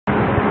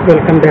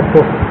Welcome back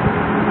to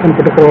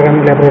Computer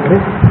Programming Laboratory.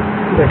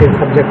 That is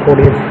subject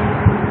code is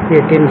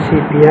 18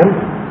 CPL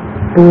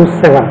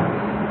 27.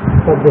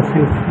 So this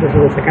is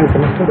the second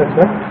semester, that's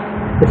why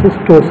this is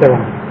 27.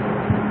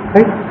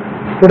 Right?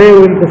 Today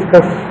we will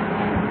discuss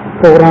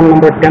program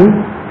number 10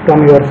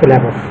 from your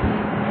syllabus.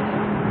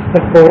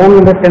 The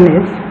program number 10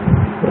 is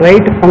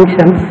write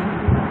functions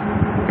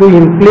to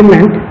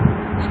implement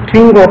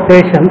string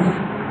operations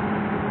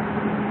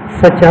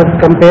such as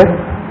compare,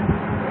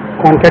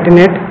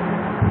 concatenate,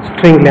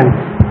 string length,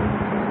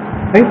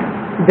 right?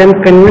 Then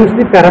convince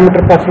the parameter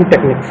passing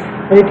techniques.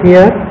 Right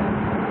here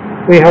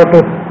we have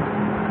to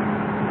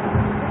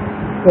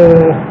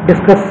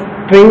discuss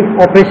string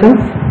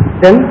operations,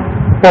 then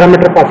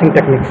parameter passing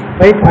techniques.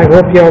 Right? I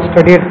hope you have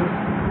studied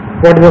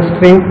what is a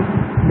string,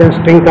 then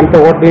string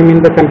compare. What do you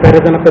mean by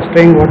comparison of a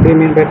string? What do you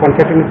mean by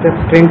concatenate of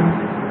string?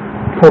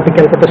 How to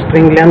calculate a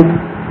string length?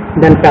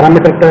 Then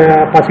parameter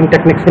passing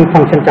techniques in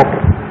function chapter.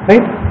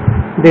 Right?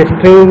 The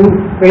string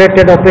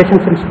related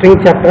operations in string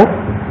chapter,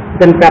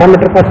 then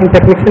parameter passing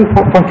techniques in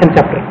function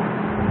chapter.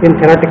 In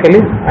theoretically,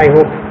 I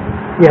hope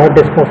you have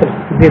discussed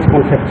these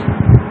concepts.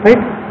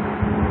 Right?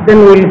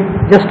 Then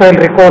I'll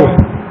recall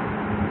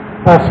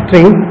a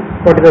string.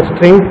 What is a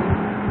string?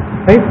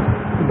 Right?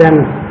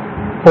 Then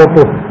how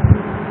to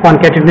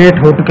concatenate,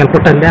 how to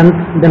calculate a length,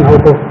 then how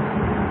to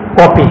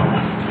copy.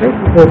 Right?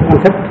 Those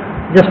concepts.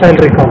 Just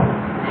I'll recall.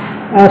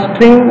 A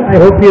string, I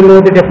hope you know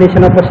the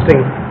definition of a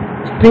string.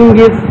 String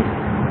is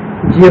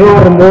 0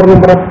 or more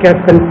number of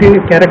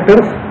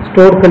characters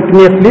stored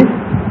continuously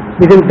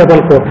within double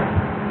quote.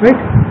 Right?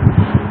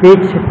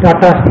 Each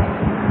data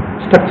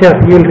structure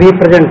you will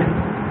represent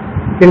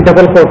in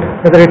double quote,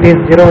 whether it is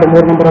 0 or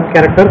more number of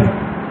characters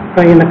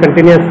in a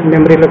continuous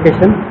memory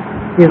location,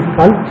 is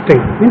called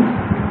string. Means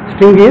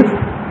string is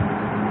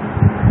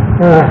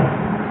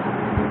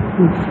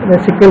a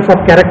sequence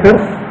of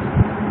characters.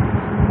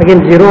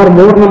 Again, 0 or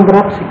more number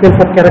of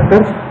sequence of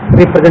characters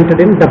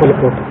represented in double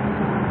quote.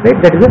 Right?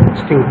 That is a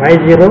string. By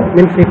 0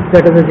 means if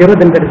that is a 0,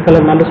 then that is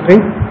called a null string.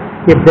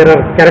 If there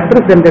are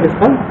characters, then that is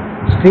called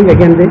string.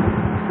 Again,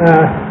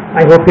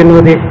 I hope you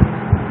know the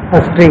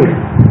string.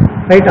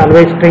 Right?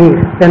 Always string.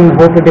 Then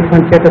how to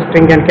differentiate a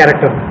string and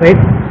character. Right?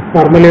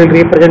 Normally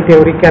we will represent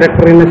every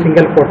character in a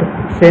single quote.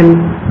 Same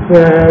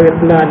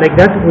like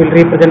that we will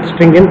represent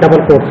string in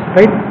double quotes.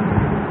 Right?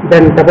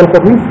 Then double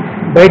quote means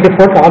by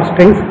default all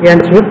strings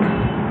ends with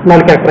null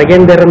character.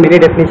 Again, there are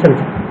many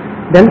definitions.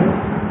 Then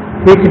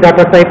each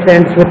data type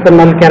ends with a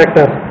null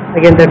character.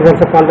 Again, that is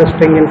also called a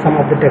string in some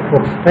of the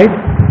textbooks. Right?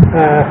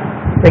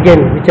 Again,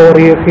 whichever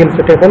you feel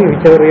suitable,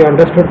 whichever you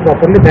understood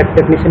properly, that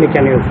definition you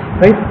can use.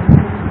 Right?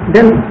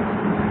 Then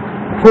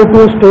how to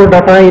store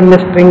data in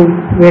a string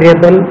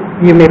variable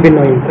you may be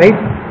knowing. Right?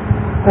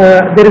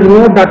 There is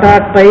no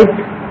data type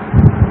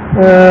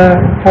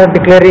for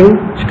declaring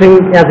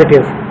string as it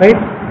is. Right?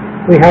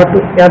 We have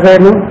to, as I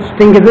know,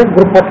 string is a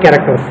group of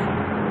characters.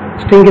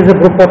 String is a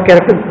group of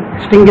characters.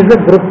 String is a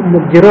group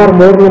 0 or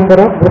more number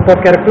of group of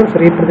characters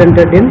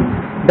represented in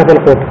double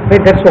quote.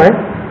 Right? That's why,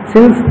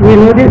 since we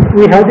know this,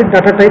 we have the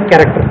data type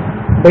character.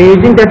 By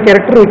using that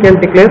character, we can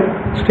declare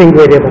string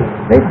variable.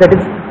 Right? That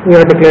is we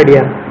have declared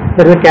here.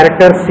 There is a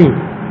character C.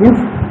 Means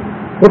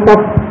group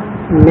of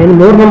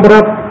more number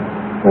of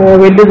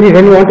values.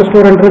 When you want to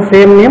store under the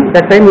same name,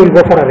 that time we will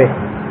go for array.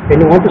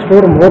 When you want to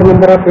store more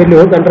number of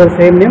values under the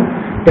same name,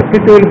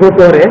 definitely will go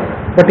to array.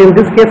 But in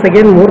this case,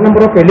 again, more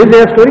number of values we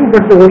are storing,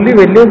 but the only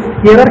values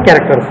here are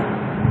characters.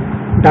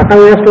 Data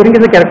we are storing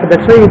is a character.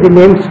 That's why the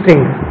name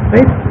string.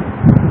 Right?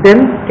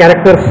 Then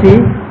character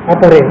C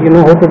of array. You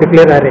know how to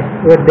declare array.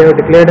 They have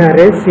declared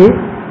array C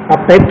of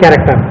type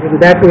character. In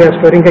that we are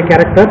storing the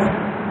characters.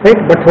 Right?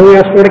 But how we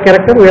have stored a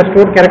character? We have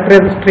stored character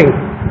as a string.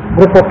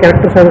 Group of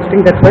characters as a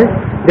string. That's why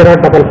there are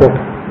double quote.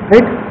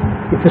 Right?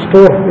 If you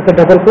store with a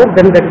double quote,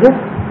 then that is a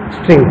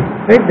string.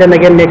 Right? Then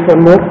again, next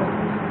one more.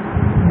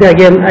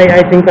 Again, I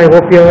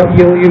hope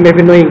you may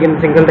be knowing in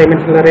single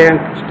dimensional array and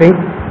string.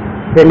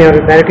 When you are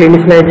directly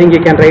initializing, you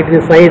can write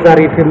the size,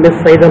 or if you miss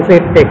size also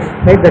it takes.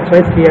 Right? That's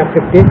why C of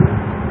 50.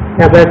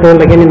 As I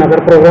told again in other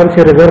programs,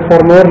 you reserve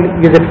for more,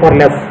 use it for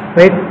less.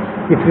 Right?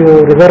 If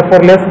you reserve for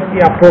less,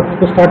 after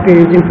to start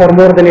using for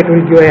more, then it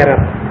will give error.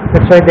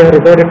 That's why they have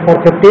reserved it for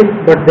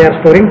 50, but they are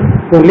storing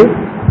only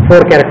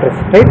 4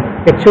 characters. Right?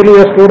 Actually,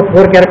 you have stored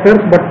 4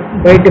 characters, but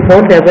by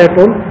default, as I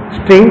told,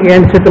 string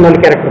ends with null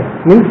character.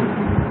 Means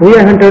we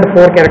have entered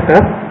 4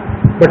 characters,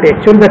 but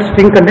actually that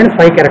string contains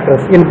 5 characters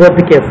in both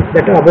the cases,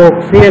 that above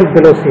C and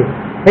below C.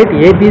 Right?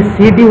 A, B,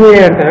 C, D we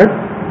have entered,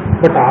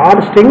 but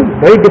all string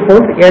by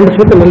default ends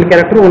with a null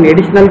character. One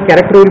additional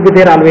character will be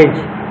there always.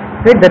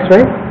 Right? That's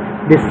why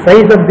the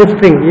size of this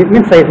string, it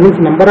means size means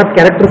number of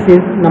characters is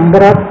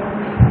number of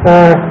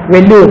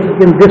values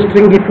in this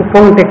string. If you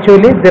count,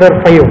 actually there are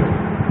 5.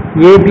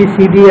 A, B,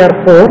 C, D are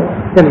 4.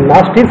 Then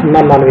last is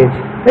null always.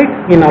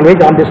 Right? In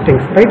always all these strings.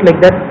 Right? Like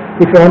that.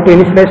 If you want to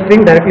initialize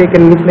string, directly you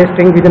can initialize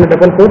string within a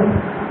double quote,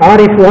 or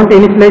if you want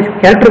to initialize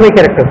character by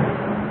character.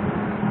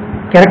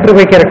 Character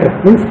by character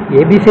means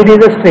ABCD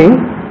is a string,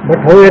 but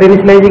how we are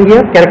initializing here?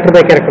 Character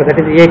by character.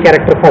 That is A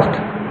character first.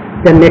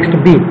 then next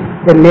B,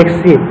 then next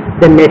C,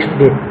 then next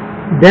D.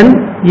 Then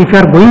if you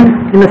are going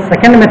in a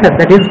second method,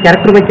 that is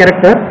character by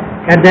character,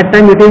 at that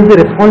time it is the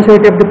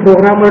responsibility of the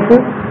programmer to,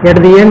 at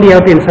the end you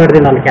have to insert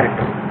the null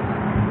character,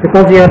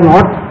 because you are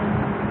not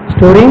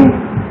storing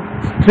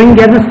string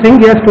as a string,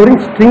 you are storing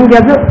string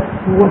as a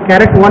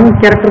one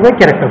character by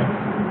character.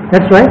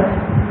 That's why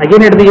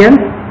again at the end,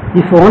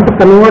 if you want to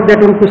convert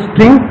that into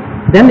string,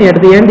 then at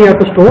the end you have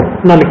to store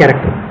null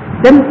character.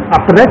 Then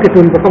after that it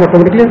will become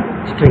automatically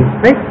string,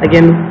 right?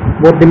 Again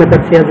both the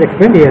methods he has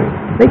explained here,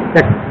 right?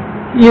 That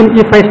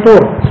if I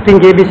store string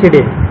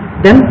ABCD,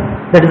 then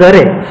that is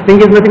array. String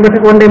is nothing but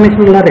a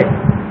one-dimensional array.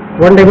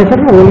 One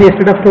dimensional only,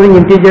 instead of storing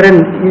integer and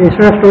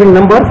instead of storing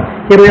numbers,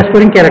 here we are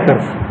storing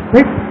characters,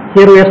 right?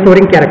 Here we are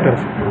storing characters,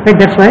 right?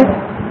 That's why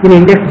in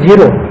index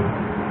 0,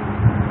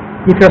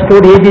 if you have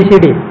stored A, B, C,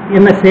 D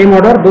in the same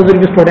order, those will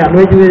be stored.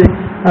 Always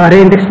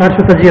array index starts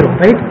with a 0,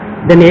 right?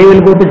 Then A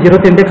will go to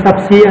 0th index of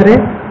C array,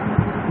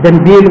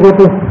 then B will go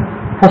to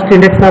first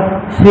index of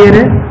C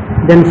array,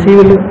 then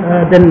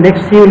then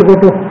next C will go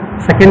to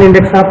second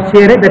index of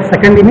C array. That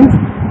second means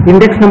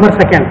index number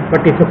second,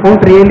 but if you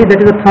count really, that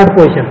is the third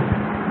position,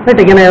 right?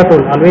 Again I have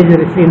told, always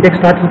index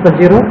starts with a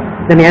 0,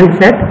 then ends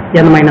at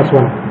n-1,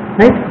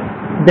 right?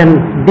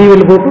 Then D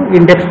will go to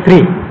index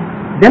 3,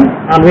 then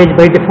always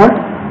by default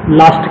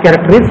last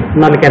character is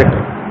null character.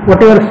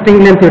 Whatever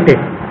string length you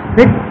take,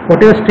 right?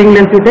 Whatever string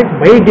length you take,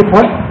 by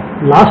default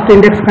last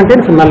index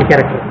contains null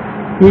character.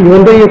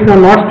 Even though if you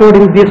are not stored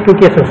in these two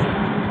cases,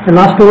 you are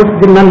not stored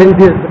the null in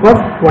this, because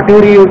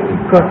whatever you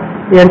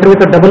enter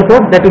with a double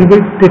quote, that will be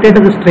treated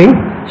as a string.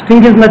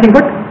 String is nothing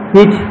but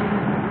each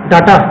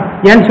data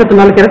ends with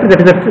null character,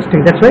 that is a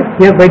string. That's why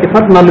here by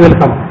default null will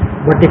come.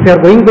 But if you are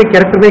going by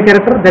character,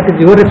 that is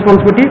your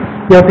responsibility.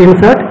 You have to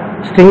insert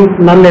string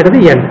null at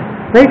the end,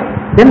 right?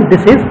 Then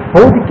this is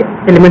how the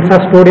elements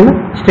are stored in a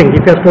string.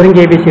 If you are storing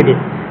A, B, C, D,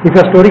 if you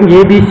are storing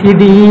A, B, C,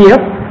 D, E,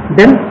 F,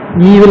 then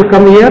E will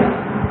come here,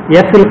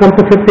 F will come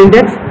to 5th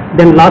index,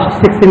 then last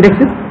 6th index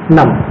is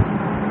null.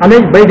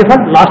 Always by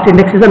default last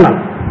index is a null,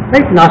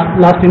 right?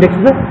 Last index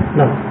is a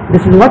null.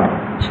 This is what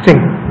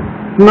string.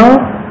 Now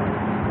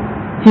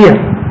here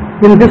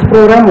in this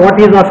program, what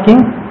he is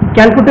asking,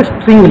 calculate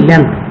string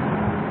length.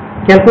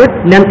 Calculate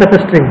length of a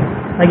string.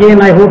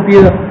 Again I hope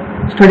you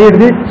studied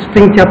the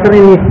string chapter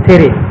in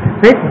theory,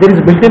 right? There is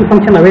built-in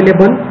function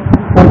available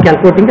for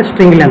calculating a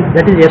string length,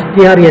 that is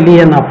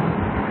strlen of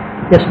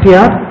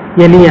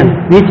strlen,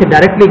 which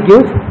directly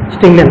gives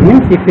string length.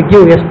 Means if you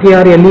give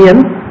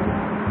strlen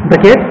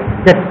bracket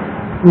that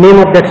name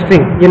of that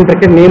string, in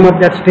bracket name of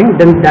that string,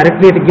 then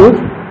directly it gives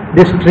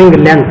the string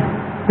length,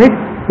 right?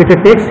 If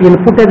it takes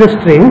input as a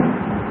string,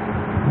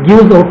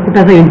 gives output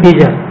as an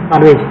integer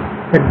always.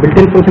 That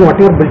built-in function,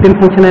 whatever built-in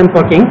function I am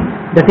talking,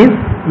 that is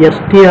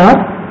strlen,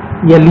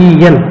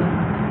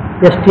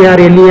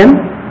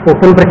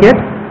 open bracket,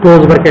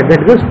 close bracket. That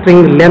is the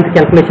string length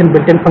calculation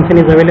built-in function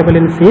is available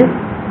in C.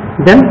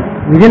 Then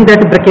within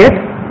that bracket,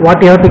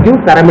 what you have to give,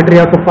 parameter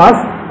you have to pass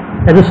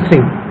as a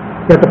string.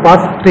 You have to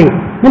pass string,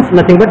 means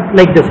nothing but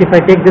like this. If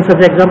I take this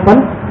as an example,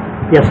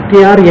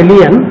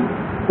 strlen,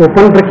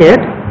 open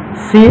bracket,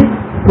 C,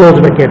 close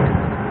bracket.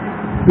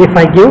 If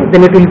I give,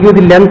 then it will give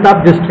the length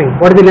of this string.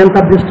 What is the length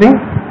of this string?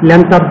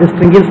 Length of this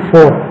string is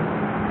 4.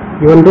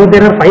 Even though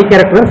there are 5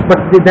 characters, but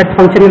that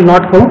function will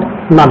not count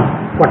none.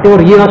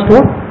 Whatever you have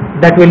stored,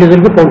 that values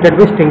will be counted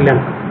by string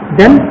length.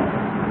 Then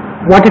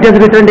what it has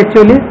returned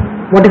actually,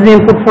 what is the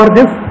input for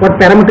this?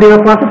 What parameter you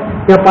have passed?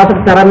 You have passed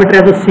parameter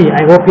as a C.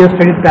 I hope you have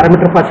studied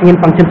parameter passing in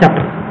function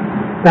chapter.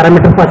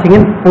 Parameter passing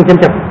in function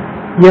chapter.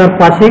 You are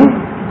passing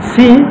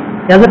C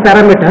as a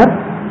parameter.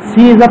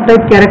 C is of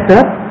type character,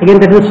 again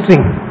that is a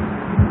string,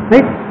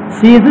 right?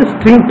 C is a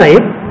string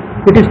type.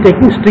 It is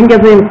taking string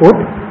as an input,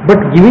 but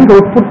giving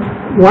output,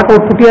 what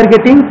output you are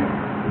getting?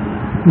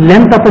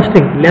 Length of a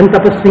string. Length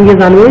of a string is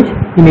always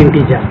in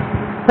integer,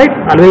 right?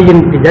 Always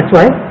in integer. That's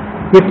why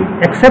it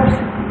accepts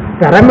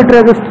parameter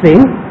as a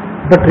string,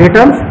 but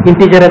returns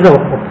integer as a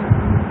output.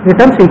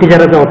 Returns integer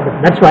as a output.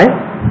 That's why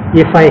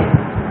if I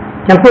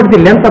calculate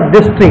the length of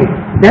this string,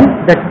 then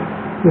that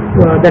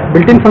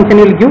built-in function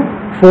will give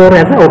 4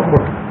 as an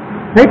output,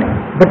 right?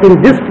 But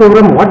in this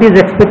program, what he is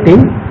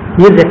expecting?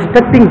 He is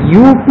expecting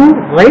you to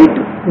write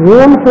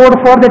own code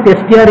for that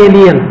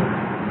strlen.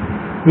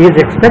 He is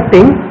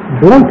expecting,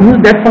 don't use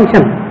that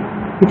function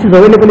which is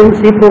available in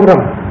C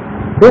program.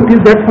 Don't use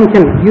that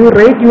function. You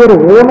write your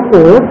own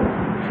code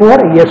for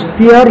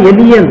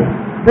strlen,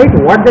 right?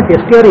 What that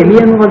strlen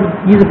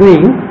is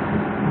doing,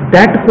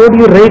 that code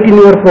you write in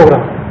your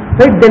program,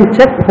 right? Then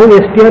check how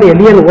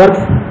strlen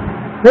works,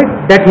 right?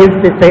 That he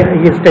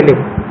is telling.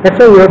 That's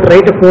why you have to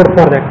write a code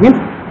for that. Means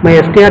my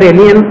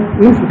strlen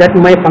means that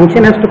my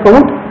function has to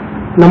count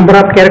number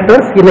of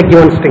characters in a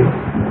given string.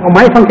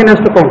 My function has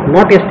to count,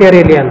 not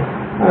strlen.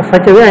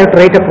 Such a way I have to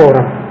write a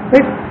program,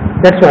 right?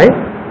 That's why,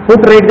 how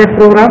to write that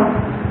program?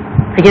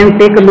 Again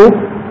take a loop,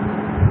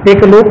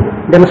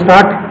 then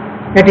start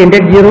at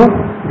index 0,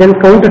 then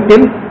count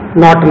till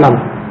not null.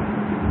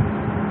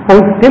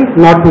 Count till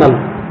not null.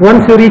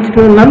 Once you reach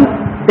to null,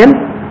 then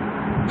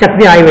check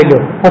the I value.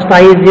 First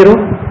I is 0,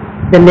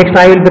 then next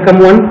I will become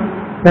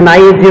 1, then I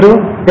is 0,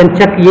 then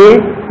check A,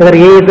 whether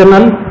A is a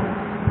null.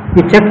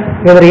 You check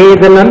whether A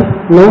is a null,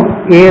 no,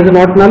 A is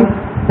not null,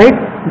 right?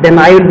 Then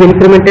I will be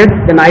incremented,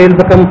 then I will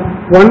become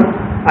 1,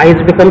 I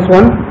is becomes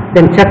 1,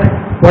 then check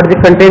what is the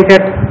content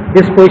at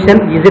this position,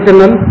 is it a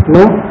null,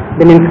 no,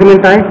 then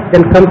increment I,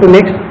 then come to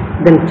next,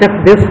 then check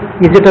this,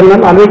 is it a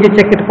null, always you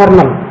check it for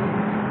null,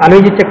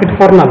 always you check it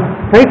for null,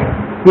 right?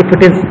 If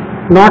it is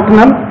not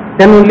null,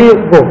 then only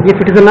go, if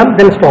it is a null,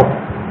 then stop.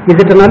 Is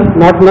it a null,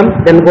 not null,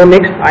 then go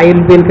next, I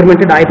will be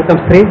incremented, I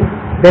becomes 3,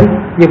 then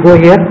you go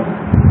here,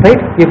 right,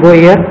 you go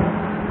here,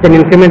 then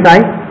increment I,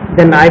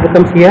 then I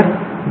becomes here,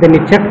 then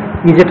you check,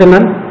 is it a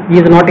null,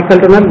 is not equal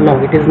to null, no,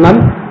 it is null,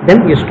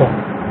 then you stop.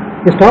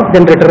 You stop,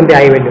 then return the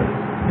I value,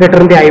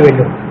 return the I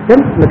value, then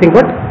nothing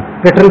but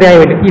return the I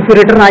value. If you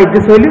return I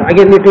this value,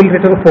 again it will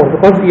return 4,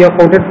 because you have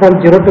counted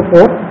from 0 to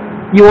 4,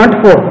 you want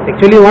 4,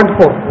 actually you want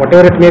 4,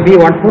 whatever it may be,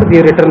 you want 4,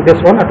 you return this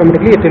one,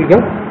 automatically it will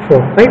give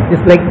 4, right?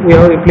 Just like we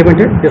have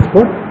implemented this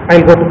code, I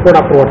will go to code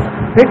afterwards,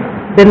 right?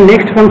 Then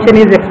next function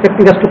is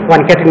expecting us to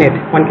concatenate,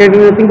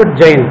 concatenate nothing but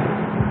join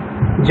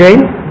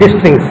these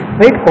strings,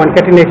 right?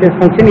 Concatenation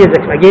function is,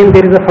 again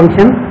there is a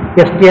function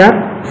strcat,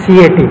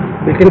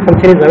 built-in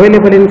function is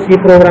available in C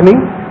programming,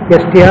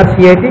 strcat,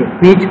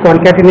 which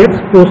concatenates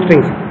two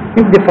strings.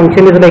 If the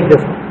function is like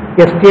this,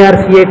 strcat,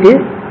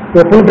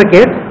 open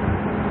bracket,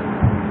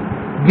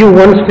 give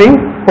one string,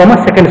 comma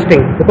second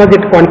string, because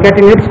it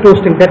concatenates two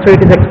strings, that's why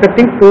it is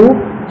expecting two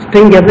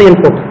string as the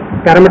input.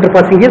 Parameter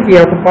passing is, you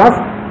have to pass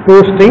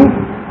two string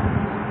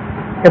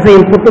as the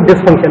input to this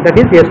function, that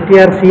is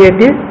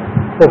strcat,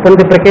 open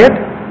the bracket,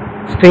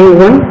 string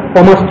 1,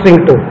 comma string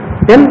 2,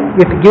 then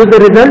it gives the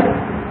result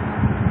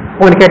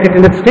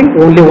concatenated string,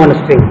 only one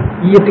string.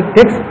 It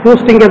takes two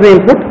string as the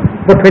input,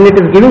 but when it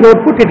is giving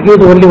output, it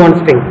gives only one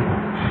string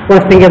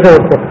as the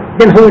output.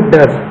 Then how it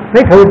does,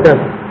 right? How it does.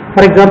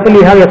 For example,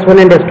 you have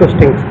S1 and S2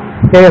 strings.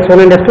 You have S1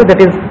 and S2,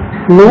 that is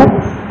no,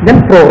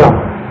 then program.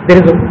 There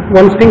is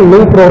one string,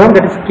 no program,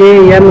 that is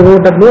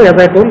KNOW, as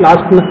I told,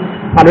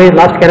 always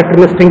last character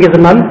in the string is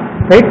null,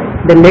 right?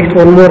 Then next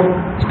one more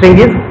string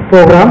is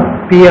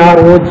program,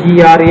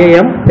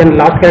 PROGRAM, then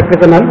last character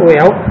is a null. We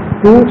have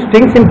two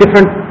strings in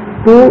different,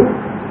 two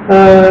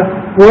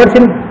words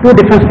in two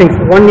different strings.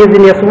 One is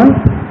in S1,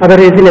 other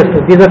is in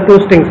S2. These are two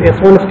strings,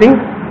 S1 string,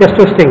 S2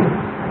 string.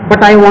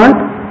 But I want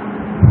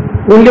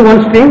only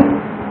one string,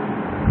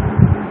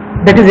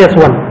 that is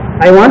S1.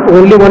 I want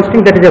only one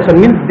string, that is S1.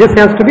 Means this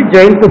has to be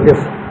joined to this.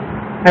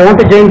 I want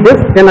to join this,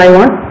 then I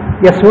want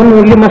S1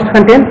 only must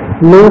contain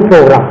no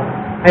program.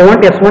 I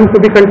want S1 to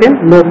be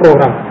contain no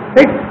program,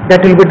 right?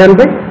 That will be done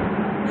by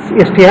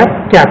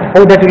strcat.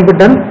 How that will be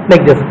done?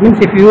 Like this. Means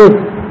if you use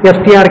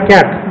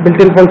strcat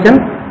built-in function,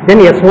 then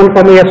S1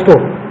 comma S2.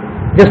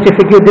 Just if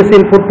you give this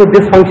input to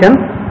this function,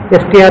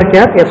 strcat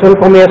S1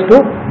 comma S2,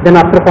 then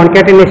after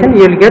concatenation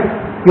you will get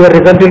your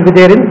result will be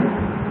there in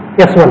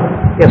S1.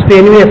 S2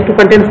 anyway, S2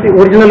 contains the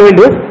original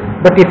values,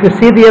 but if you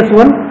see the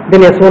S1,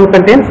 then S1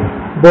 contains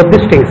both the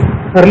strings.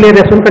 Earlier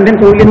S1 contains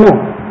only no.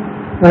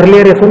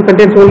 Earlier S1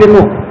 contains only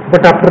no.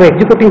 But after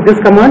executing this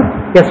command,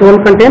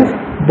 S1 contains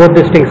both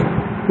the strings.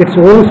 Its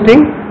own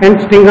string and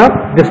string of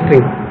this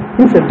string.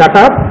 Means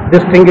data of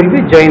this string will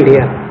be joined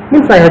here.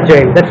 Means I have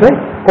joined. That's why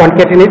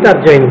concatenate or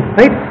joining,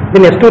 right?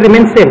 Then S2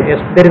 remains same.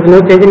 There is no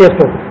change in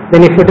S2.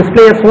 Then if you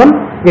display S1,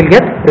 you will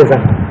get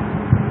result.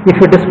 If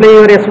you display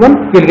your S1,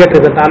 you will get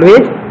result.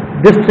 Always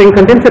this string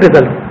contains a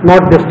result,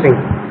 not this string.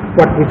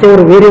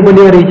 Whichever variable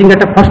you are using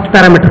at a first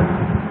parameter,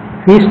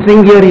 each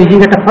string you are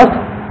using at a first,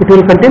 it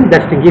will contain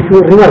that string. If you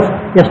reverse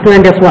S2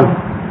 and S1,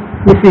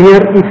 if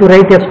you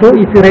write S2,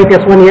 if you write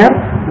S1 here,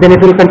 then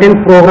it will contain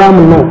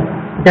program no.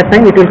 That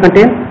time it will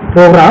contain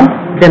program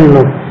then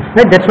no.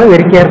 Right? That's why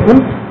very careful.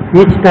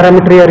 Each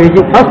parameter you are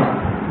using first,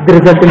 the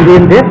result will be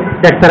in there.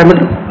 That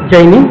parameter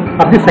joining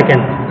of the second.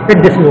 Right?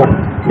 This is one.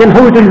 Then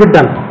how it will be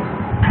done?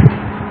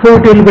 So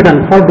it will be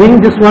done. For doing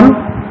this one,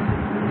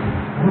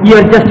 you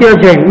are just your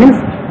join. Means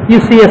you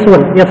see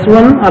S1.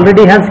 S1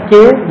 already has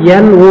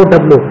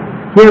KNOW.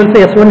 Here also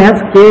S1 has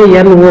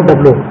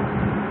KNOW.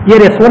 Here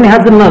S1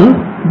 has a null,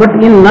 but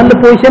in null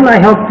position I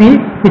have P,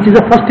 which is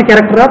the first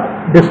character of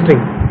this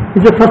string.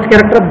 Is the first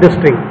character of this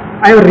string.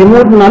 I have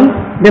removed null,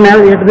 then I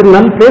have at the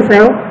null place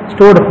I have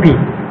stored P.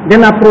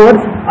 Then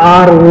afterwards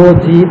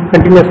ROG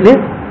continuously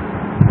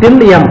till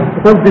M,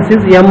 because this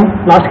is M,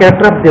 last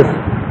character of this.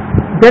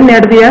 Then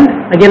at the end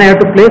again I have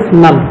to place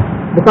null,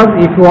 because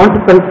if you want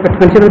to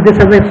consider this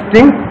as a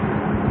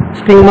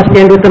string must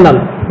end with a null,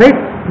 right?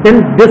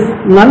 Then this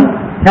null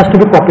has to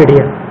be copied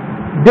here.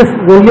 This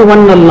only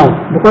one null now,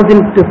 because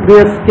in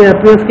previous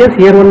case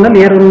here one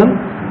null,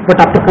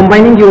 but after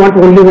combining you want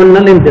only one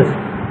null in this.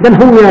 Then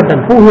how we are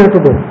done? How we have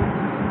to do?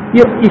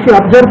 If you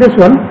observe this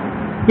one,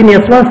 in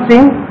S1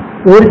 string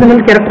original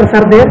characters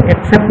are there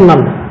except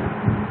null.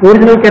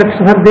 Original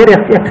characters are there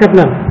except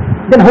null.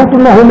 Then how to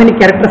know how many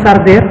characters are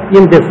there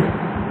in this?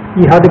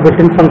 You have the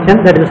built-in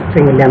function, that is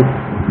string length.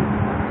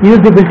 Use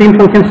the built-in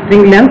function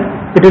string length,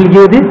 it will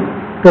give the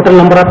total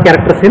number of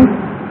characters in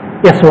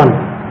S1.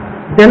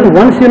 Then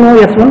once you know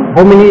S1,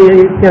 how many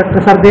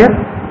characters are there?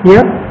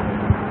 Here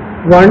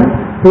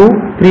 1, 2,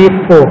 3,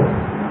 4.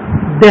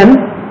 Then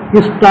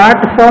you start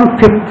from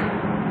 5th.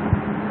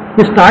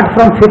 You start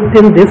from 5th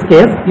in this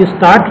case. You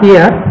start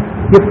here,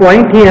 you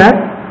point here.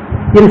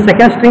 In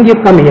second string you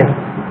come here.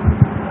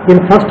 In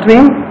first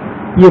string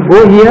you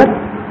go here.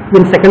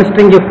 In second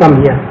string you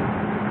come here.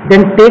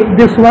 Then take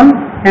this one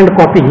and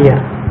copy here.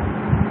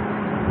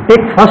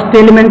 Take first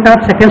element of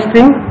second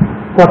string,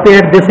 copy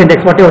at this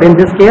index, whatever, in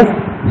this case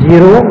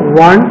 0,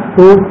 1,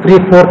 2, 3,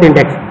 4th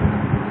index.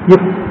 You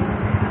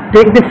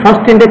take the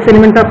first index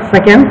element of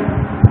second,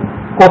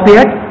 copy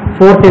at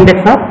 4th index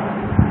of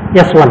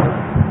S1.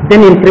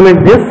 Then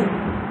increment this,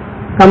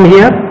 come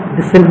here,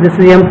 this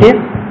is empty,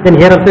 then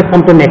here also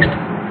come to next.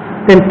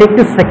 Then take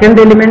the second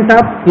element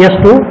of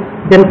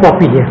S2, then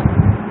copy here.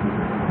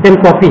 Then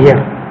copy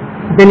here.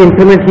 Then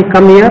increment, he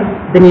come here,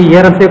 then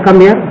here also come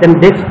here, then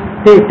next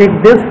take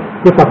this,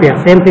 you copy here.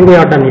 Same thing we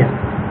have done here.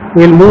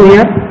 We will move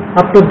here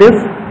up to this,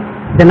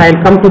 then I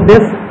will come to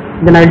this,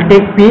 then I will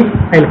take P,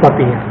 I will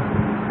copy here.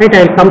 Right,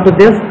 I will come to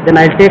this, then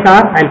I will take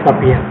R, I will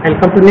copy here. I will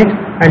come to next,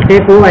 I will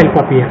take O, I will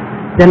copy here.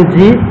 Then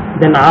G,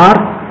 then R,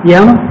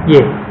 M, A.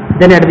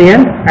 Then at the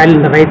end, I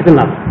will write the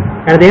null.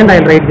 At the end, I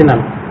will write the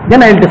null.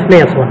 Then I will display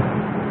S1.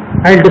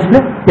 I will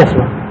display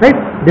S1. Right,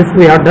 this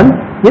we have done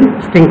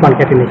in string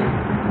concatenation.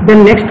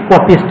 Then next,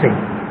 copy string.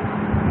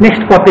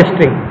 Next, copy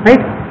string. Right,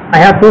 I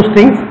have two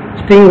strings,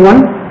 string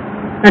 1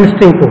 and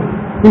string 2.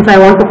 Means I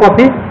want to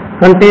copy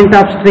content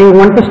of string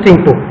 1 to string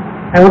 2.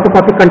 I want to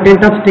copy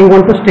content of string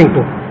 1 to string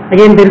 2.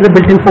 Again, there is a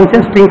built-in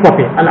function string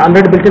copy.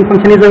 Already built-in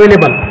function is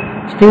available.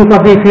 String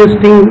copy, if you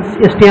string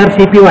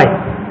strcpy,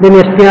 then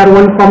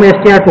str1 comma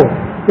str2.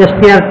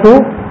 str2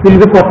 will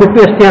be copied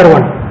to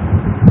str1.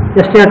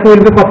 str2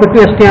 will be copied to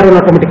str1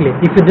 automatically.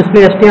 If you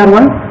display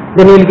str1,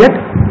 then you will get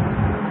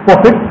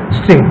copied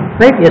string.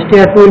 Right?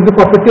 str2 will be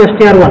copied to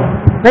str1.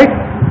 Right?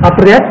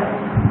 After that,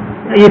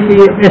 if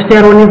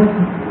str1 is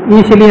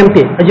initially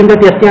empty, assume that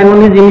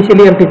str1 is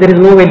initially empty, there is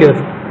no values.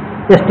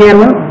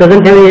 str1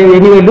 doesn't have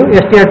any value,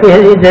 str2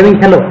 is having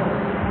hello.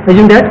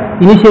 Assume that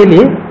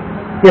initially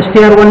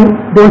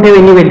str1 don't have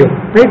any value,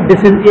 right?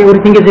 This is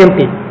everything is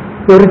empty.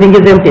 Everything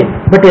is empty.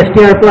 But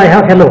str2 I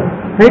have hello,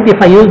 right?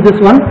 If I use this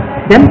one,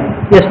 then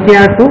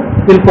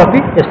str2 will copy.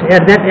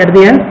 At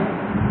the end,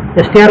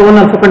 str1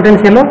 also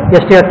contains hello,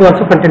 str2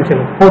 also contains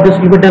hello. How this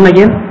will be done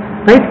again,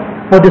 right?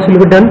 How this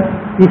will be done?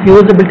 If you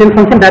use the built-in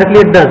function, directly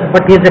it does.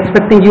 But he is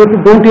expecting you to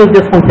don't use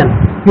this function.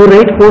 You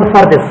write code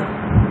for this.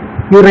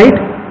 You write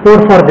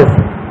code for this,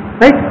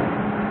 right?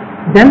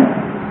 Then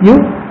you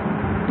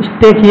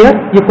take here,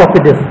 you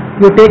copy this.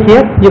 You take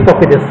here, you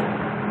copy this,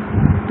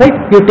 right?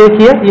 You take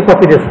here, you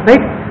copy this,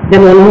 right?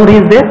 Then one more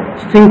is there,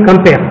 string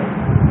compare.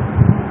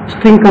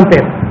 String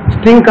compare.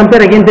 String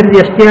compare, again there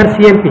is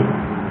strcmp.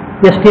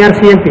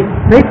 Strcmp,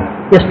 right?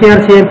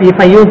 Strcmp. If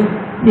I use,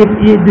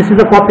 if this is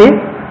a copy,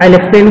 I will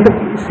explain the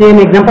same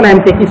example. I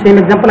am taking same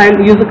example. I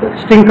will use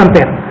string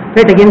compare,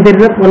 right? Again there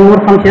is one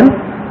more function,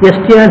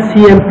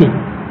 strcmp.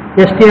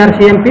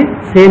 strcmp,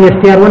 same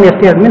str1,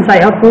 str means I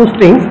have two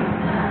strings,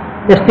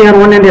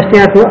 str1 and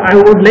str2. I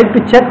would like to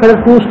check whether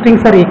two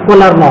strings are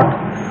equal or not,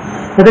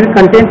 whether the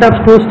content of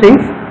two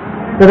strings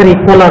whether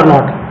equal or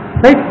not,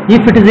 right?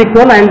 If it is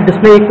equal, I will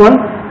display equal.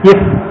 If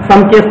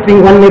some case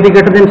string 1 may be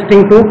greater than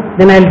string 2,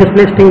 then I will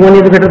display string 1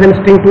 is greater than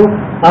string 2,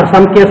 or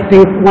some case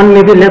string 1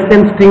 may be less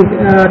than string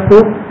 2,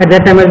 at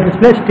that time I will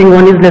display string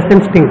 1 is less than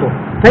string 2,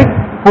 right?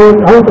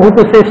 How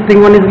to say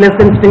string 1 is less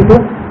than string 2?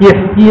 If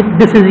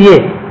this is A,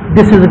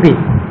 this is B,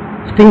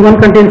 string 1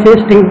 contains A,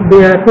 string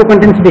 2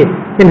 contains B,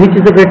 then which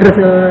is the greater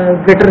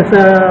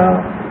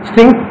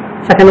string?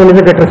 Second one is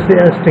a greater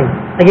string.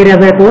 Again,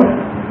 as I told,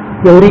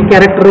 every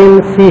character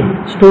in C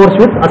stores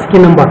with ASCII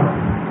number.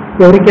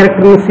 Every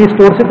character in C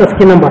stores with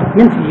ASCII number,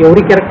 means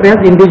every character has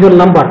individual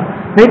number,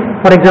 right?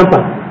 For example,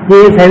 A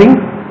is having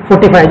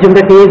 45, assume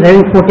that A is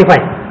having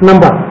 45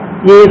 number.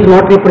 A is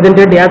not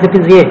represented as it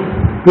is A.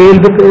 A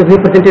will be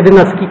represented in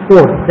ASCII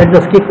code. That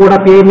the ASCII code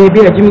of A may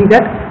be, assuming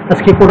that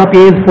ASCII code of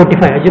A is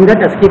 45. Assume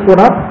that ASCII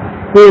code of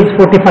A is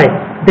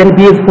 45, then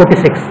B is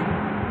 46.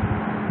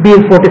 B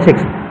is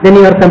 46. Then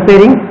you are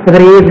comparing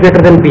whether A is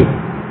greater than B.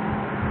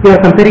 You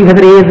are comparing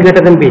whether A is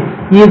greater than B.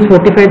 E is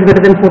 45 is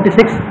greater than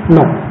 46?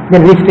 No.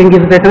 Then which string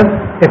is greater?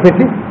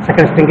 Definitely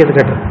second string is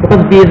greater,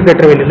 because B is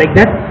greater value. Like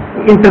that,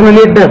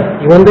 internally it does.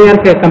 Even though you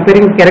are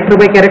comparing character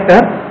by character,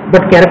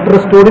 but character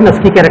is stored in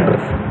ASCII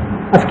characters,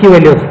 ASCII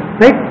values,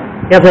 right?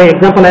 As an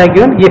example I have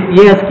given, if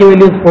A ASCII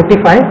value is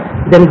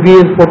 45, then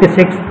B is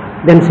 46,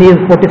 then C is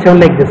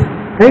 47, like this,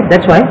 right?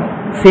 That's why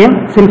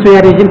same, since we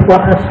are using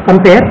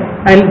compare,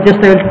 I will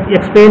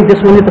explain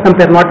this one with the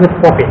compare, not with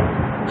copy.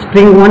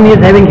 String 1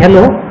 is having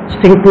hello,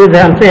 string 2 is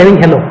also having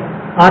hello.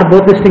 Are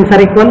both the strings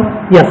are equal?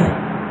 Yes.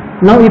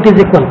 Now it is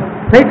equal,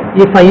 right?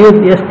 If I use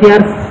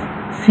strcomp,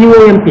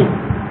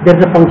 there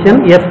is a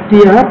function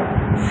strcomp,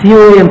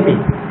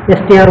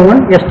 str1,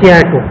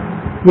 str2.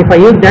 If I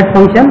use that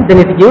function, then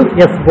it gives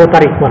yes, both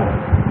are equal.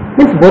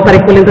 Means both are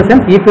equal in the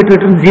sense, if it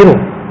returns 0.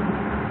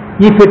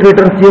 If it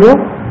returns 0,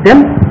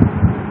 then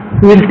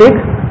we will take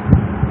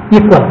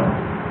equal.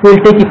 We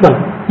will take equal.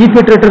 If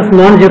it returns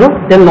non-zero,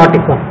 then not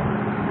equal.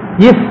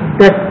 If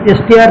that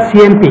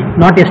strcmp,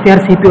 not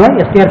strcpy,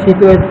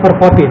 strcpy is for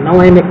copy. Now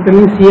I am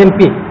explaining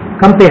cmp.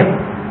 Compare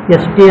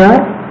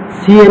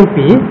strcmp,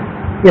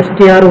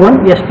 str1,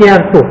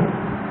 str2.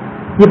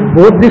 If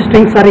both the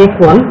strings are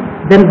equal,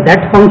 then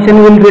that function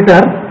will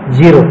return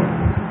 0.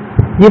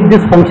 If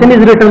this function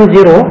is returned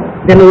 0,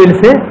 then we will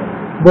say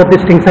both the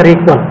strings are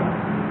equal.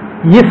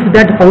 If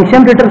that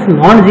function returns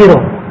non-zero,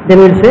 then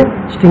we will say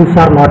strings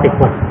are not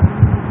equal.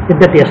 If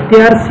that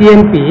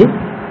strcmp,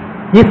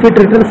 if it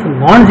returns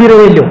non-zero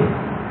value,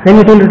 then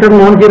it will return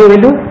non-zero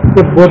value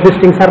if both the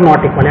strings are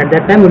not equal. At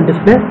that time we will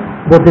display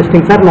both the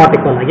strings are not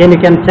equal. Again you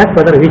can check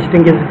whether which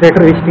string is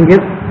greater, which string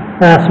is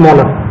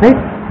smaller, right?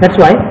 That's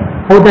why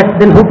how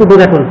to do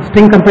that one?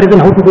 String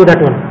comparison, how to do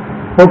that one?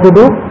 How to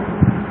do?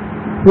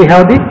 We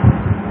have the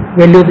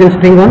values in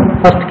string 1.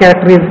 First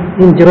character is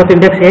in 0th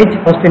index h,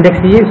 first index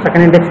e,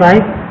 second index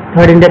I,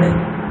 third index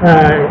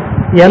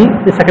l,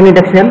 the second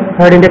index l,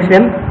 third index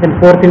l, then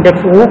fourth index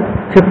o,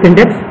 fifth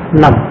index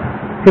none.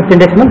 Fifth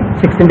index none,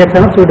 sixth index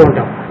none, so we don't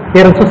have.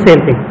 Here also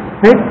same thing,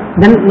 right?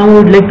 Then now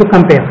we would like to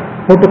compare.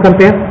 How to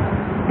compare?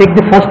 Take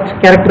the first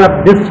character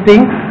of this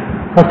string,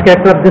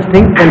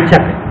 then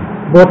check.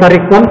 Both are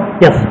equal?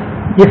 Yes.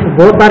 If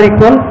both are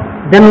equal,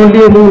 then only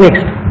you move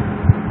next.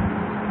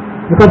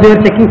 Because you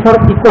are checking for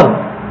equal,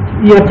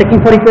 you are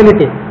checking for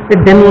equality,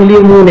 then only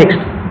you move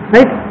next,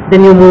 right?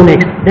 Then you move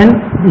next. Then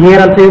here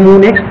also you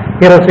move next,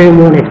 here also you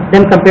move next.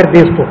 Then compare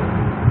these two.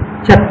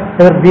 Check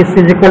whether this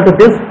is equal to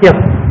this. Yes.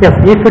 Yes.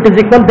 If it is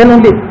equal, then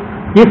only.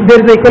 If there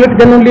is equality,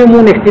 then only you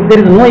move next. If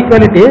there is no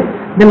equality,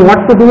 then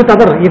what to do with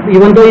other? If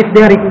even though if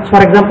they are equal,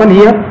 for example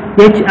here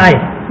hi,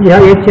 you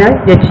have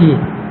hi, he.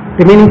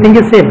 Remaining thing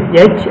is same.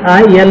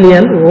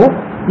 H-I-L-L-O,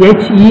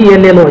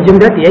 H-E-L-L-O. Assume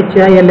that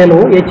H-I-L-L-O,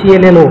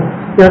 H-E-L-L-O.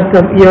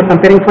 You are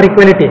comparing for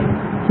equality.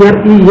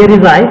 Here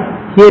is I,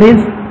 here is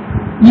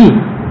E.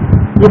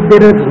 If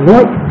there is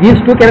no, these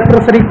two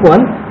characters are equal,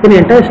 then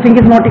entire string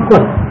is not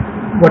equal.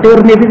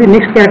 Whatever may be the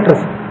next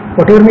characters,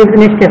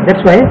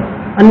 that's why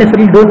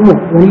unnecessarily don't move.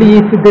 Only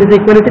if there is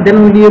equality, then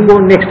only you go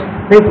next.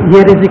 Right?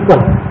 Here is equal.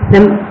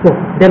 Then go.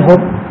 Then how?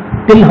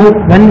 Till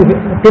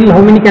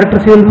how many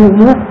characters you will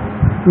move?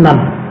 None.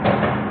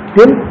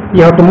 Till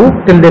you have to move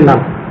till the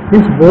none.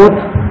 Means both.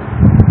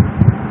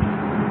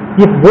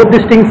 If both the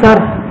strings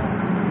are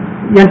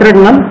entered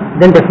none,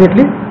 then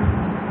definitely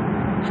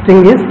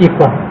string is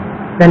equal.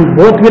 Then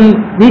both will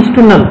reach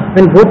to null.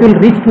 When both will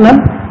reach to null,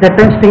 that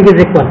time string is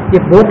equal.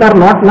 If both are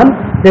not null,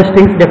 then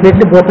strings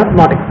definitely both are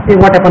not equal.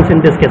 What happens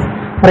in this case?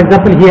 For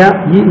example, here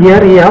you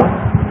have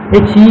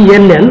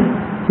H-E-L-L,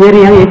 here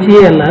you have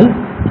H-E-L-L,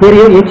 here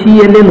you have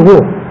H-E-L-L-O,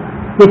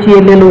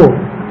 H-E-L-L-O.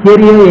 Here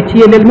you have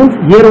H-E-L-L means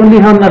here only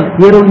have null,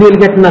 here only you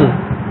will get null.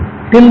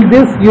 Till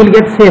this you will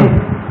get same.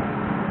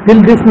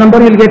 Till this number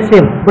you will get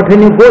same. But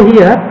when you go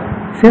here,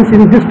 since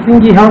in this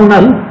string you have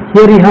null,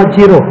 here you have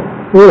 0,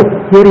 O,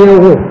 here you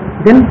have O,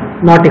 then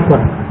not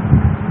equal.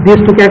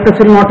 These two characters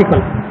will not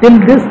equal. Till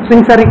this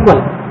strings are equal,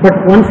 but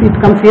once it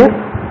comes here,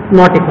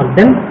 not equal.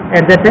 Then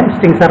at that time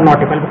strings are not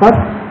equal because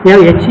you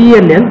have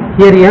H-E-L-L,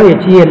 here you have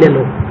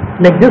H-E-L-L-O.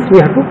 Like this we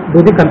have to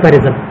do the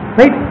comparison,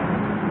 right?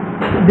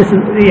 This is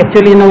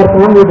actually in our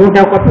program we don't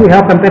have copy, we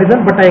have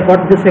comparison, but I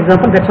got this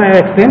example, that's why I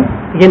explained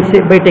again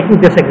by taking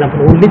this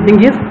example. Only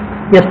thing is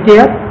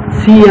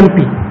strcmp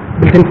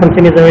built-in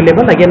function is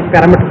available, again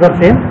parameters are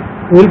same,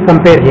 we will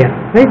compare here,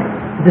 right?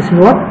 This is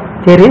what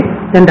theory,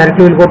 then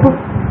directly we will go to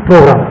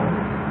program.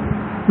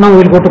 Now we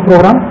will go to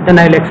program, then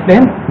I will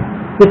explain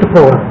with the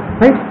program,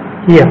 right?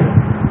 Here,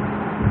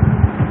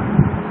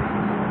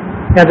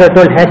 as I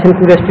told, hash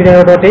include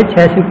str.h,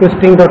 hash include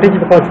string.h,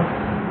 because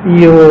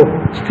you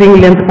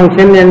string length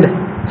function and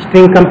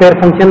string compare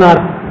function are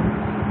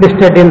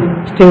listed in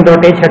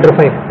string.h header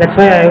file. That's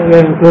why I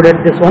included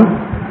this one,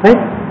 right?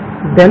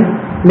 Then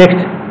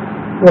next,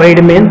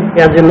 void main.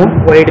 As you know,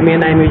 void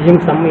main I am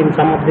using some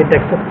of the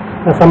text.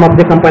 Some of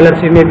the compilers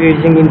you may be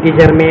using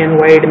integer main,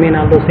 void main,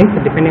 all those things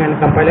depending on the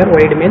compiler.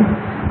 Void main.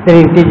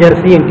 Then integer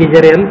C,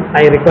 integer L.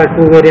 I require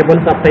two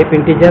variables of type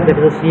integer, that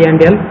is C and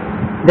L.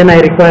 Then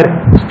I require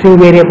string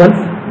variables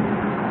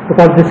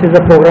because this is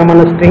a program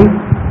on a string.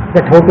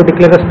 That how to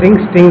declare a string.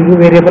 String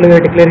variable we are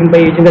declaring by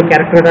using a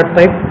character dot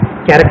type.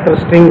 Character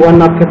string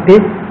 1 of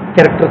 50.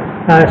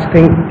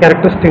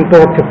 Character string 2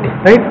 of 50.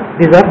 Right?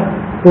 These are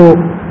two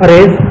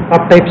arrays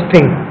of type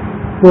string.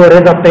 Two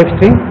arrays of type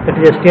string, that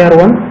is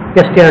str1,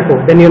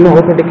 str2. Then you know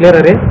how to declare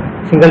array,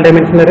 single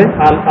dimensional array.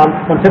 All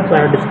concepts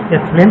I have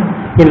explained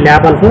in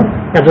lab also,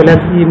 as well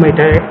as you might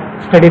have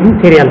studied in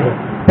theory also.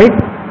 Right?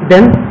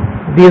 Then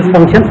these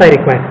functions I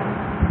require.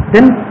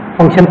 Then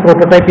function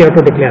prototype you have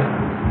to declare.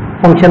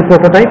 Function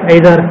prototype,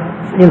 either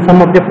in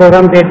some of the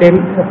program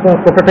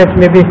prototypes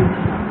may be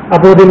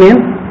above the main,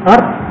 or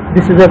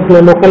this is a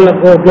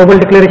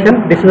global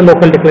declaration, this is a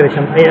local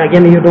declaration.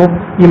 Again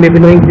you may be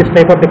knowing this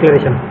type of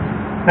declaration.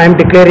 I am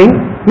declaring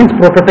means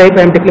prototype,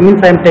 I am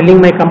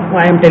telling my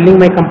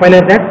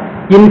compiler that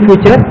in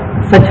future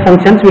such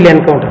functions will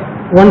encounter.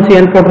 once you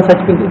encounter such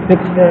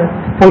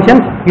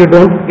functions, you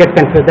don't get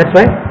confused. That's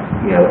why,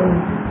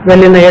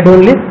 well, in the head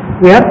only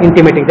we are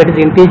intimating. That is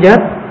integer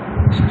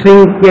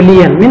string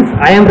len means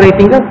I am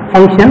writing a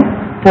function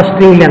for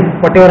string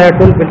length. Whatever I have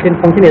told built-in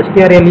function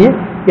strlen,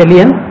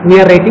 we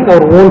are writing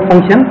our own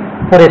function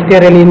for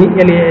strlen.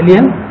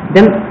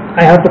 Then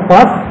I have to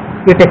pass.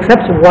 It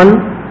accepts one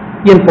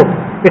input.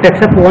 It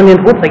accepts one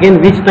input.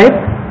 Again, which type?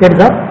 That is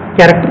a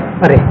character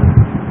array.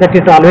 That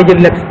it always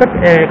will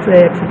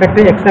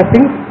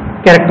accepting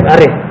character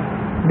array.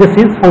 This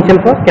is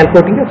function for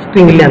calculating a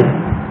string length.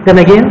 Then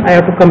again I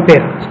have to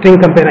compare, string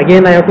compare.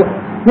 Again I have to,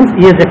 means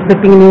he is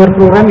expecting in your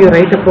program, you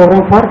write a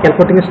program for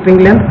calculating a string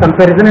length,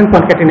 comparison and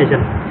concatenation.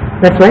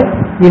 That's why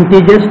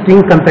integer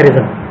string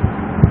comparison.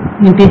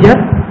 Integer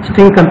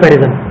string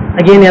comparison.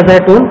 Again, as I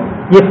told,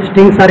 if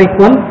strings are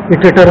equal,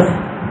 it returns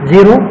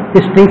 0.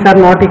 If strings are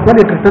not equal,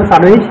 it returns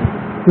always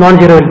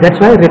non-zero. That's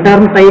why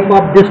return type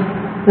of this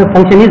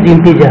function is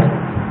integer.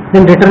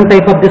 Then return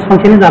type of this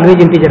function is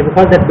always integer,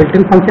 because that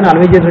built-in function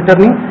always is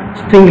returning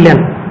string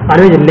length.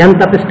 Always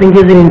length of the string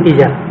is in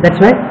integer. That's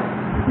why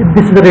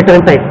this is the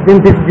return type.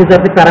 Then these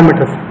are the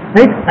parameters,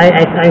 right?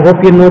 I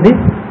hope you know the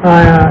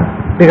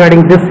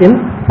regarding this in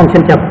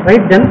function chapter,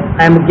 right? Then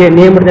I am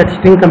named that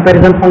string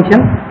comparison function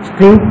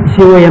string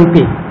comp.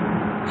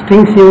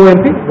 String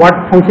comp, what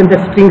function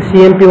that string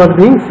comp was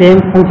doing, same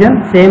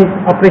function, same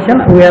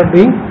operation we are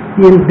doing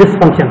in this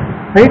function,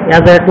 right?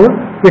 As I told,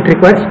 it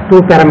requires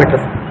two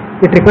parameters.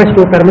 It requires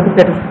two parameters,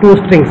 that is two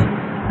strings.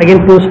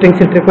 Again, two strings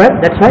it requires.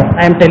 That's why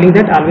I am telling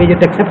that always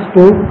it accepts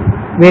two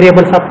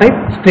variables of type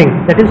string,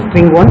 that is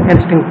string 1 and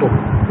string 2,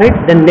 right?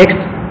 Then next,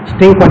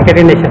 string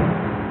concatenation.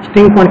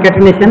 String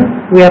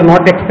concatenation we are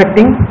not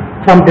expecting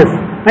from this,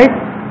 right?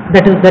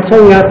 That's why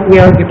we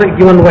are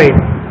given void,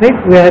 right?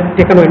 We are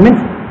taken void, means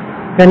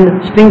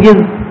when string is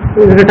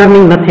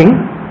returning nothing,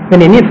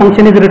 when any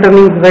function is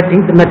returning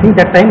nothing,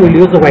 that time we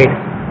will use a void.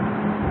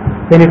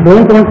 When you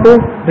don't want to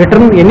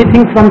return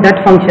anything from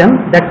that function,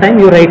 that time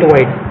you write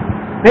void,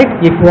 right?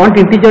 If you want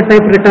integer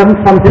type return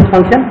from this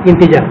function,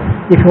 integer.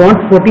 If you want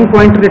floating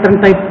point return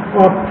type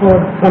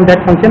from that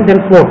function, then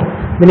float.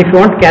 Then if you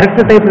want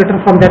character type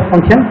return from that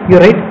function,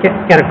 you write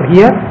character.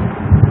 Here,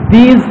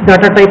 these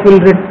data type will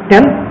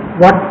tell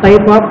what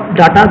type of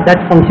data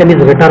that function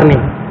is returning.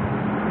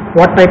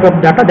 What type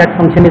of data that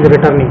function is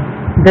returning.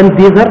 Then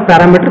these are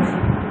parameters.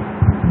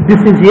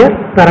 This is here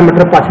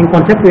parameter passing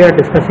concept we are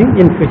discussing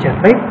in future,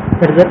 right?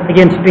 That is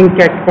again string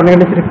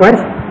concatenation requires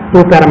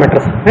two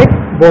parameters, right?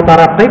 Both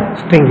are of type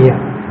string here,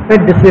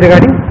 right? This is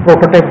regarding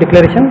prototype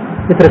declaration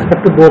with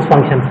respect to those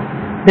functions.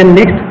 Then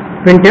next,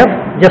 printf,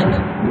 just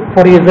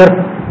for user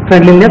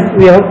friendliness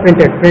we have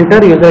printed printer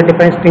user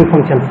defined string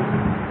functions.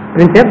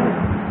 Printf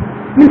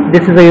means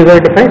this is a user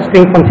defined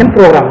string function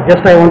program.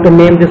 Just I want to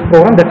name this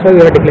program, that's why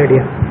we are declared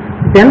here.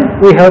 Then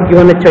we have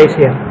given a choice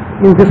here.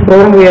 In this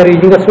program we are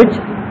using a switch.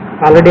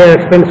 Already I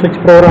explained switch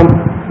program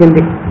in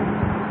the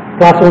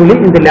class only,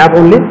 in the lab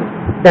only.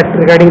 That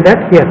regarding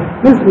that here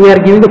means we are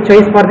giving a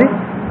choice for the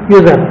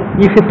user.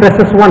 If you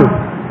presses 1,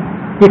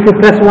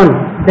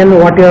 then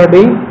what you are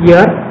doing? You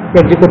are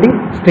executing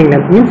string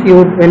length. Means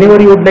you, whenever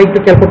you would like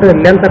to calculate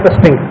the length of a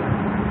string,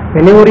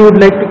 whenever you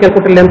would like to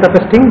calculate the length of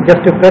a string,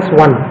 just to press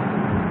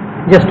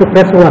 1. Just to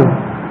press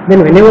 1. Then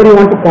whenever you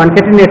want to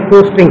concatenate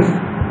two strings,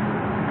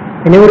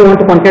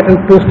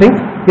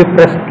 you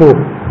press 2.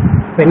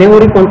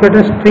 Whenever you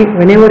concatenate string,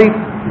 whenever you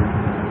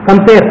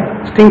compare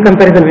string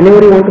comparison,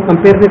 whenever you want to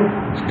compare the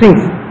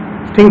strings,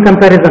 string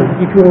comparison,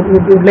 if you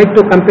would like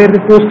to compare the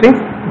two strings,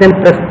 then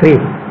press 3,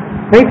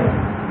 right?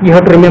 You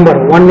have to remember,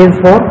 1 is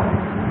for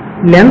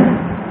length,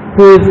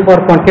 2 is for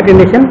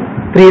concatenation,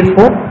 3 is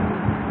for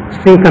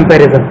string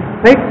comparison,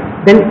 right?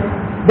 Then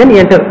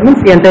enter,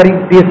 means enter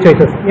these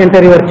choices,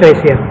 enter your choice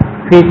here,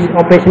 which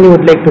operation you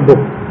would like to do,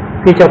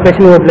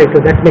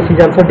 that message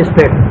also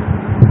displayed.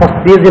 First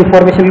these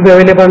information will be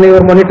available on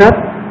your monitor,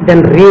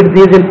 then read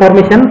these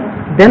information,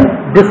 then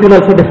this will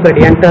also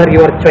display, enter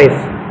your choice.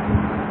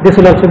 This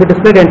will also be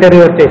displayed, enter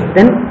your choice.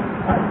 Then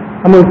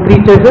among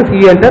 3 choices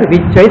you enter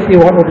which choice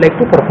you would like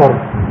to perform,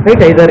 right?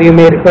 Either you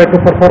may require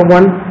to perform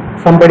 1,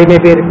 somebody may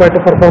be required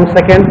to perform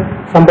 2nd,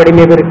 somebody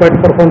may be required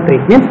to perform 3.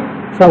 Means,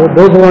 so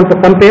those who want to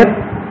compare,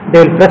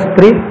 they will press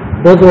 3,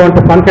 those who want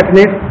to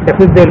concatenate,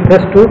 definitely they will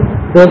press 2,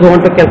 those who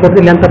want to calculate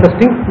the length of a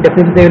string,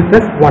 definitely they will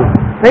press 1,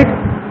 right?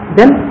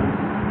 Then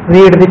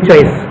read the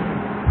choice,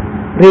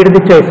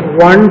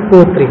 1,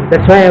 2, 3.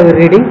 That's why I am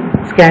reading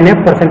scanf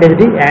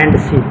 %d and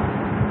C.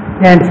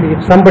 If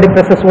somebody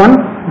presses 1,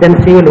 then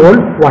C will hold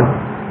 1.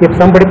 If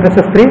somebody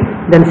presses 3,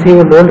 then C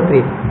will hold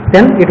 3.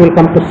 Then it will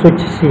come to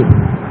switch C.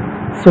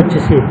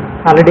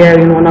 Already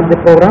in one of the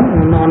program,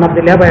 in one of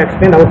the lab, I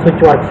explained how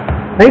switch works,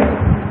 right?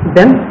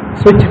 Then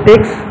switch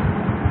takes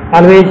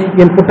always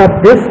input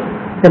of this,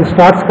 then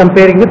starts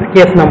comparing with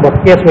case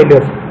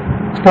values.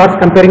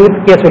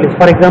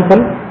 For example,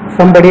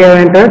 somebody have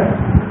entered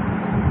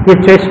his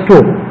choice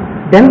 2,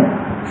 then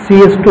C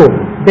is 2,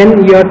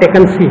 then you have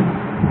taken C,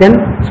 then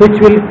switch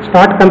will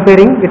start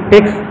comparing. It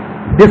takes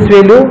this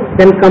value,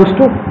 then comes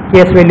to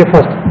case value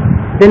first,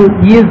 then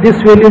E is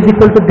this value is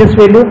equal to this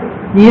value,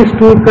 E is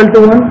 2 equal to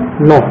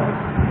 1, no,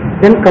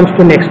 then comes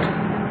to next,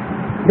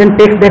 then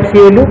takes that C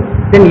value,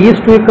 then E is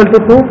 2 equal to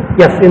 2,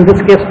 yes, in this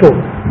case 2,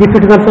 if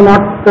it is also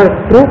not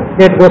true,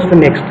 then it goes to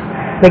next,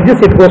 like this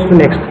it goes to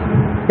next,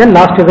 then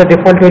last is the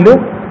default value.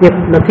 If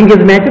nothing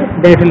is matched,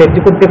 then it will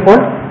execute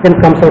default, then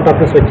comes out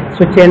of the switch.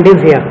 Switch end is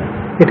here,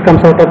 it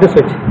comes out of the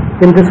switch.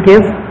 In this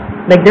case,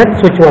 like that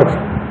switch works,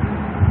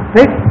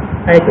 right?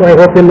 I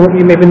hope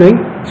you may be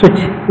knowing switch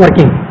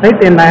working, right?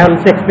 And I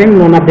also explained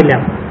none of the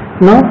lab.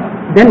 Now,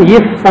 then if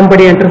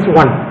somebody enters 1,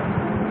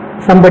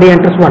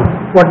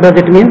 what does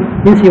it mean?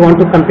 Means you want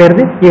to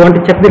you want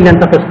to check the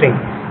length of a string.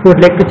 You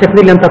would like to check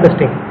the length of a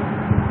string.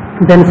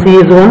 Then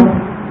C is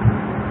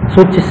 1,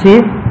 switch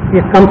C.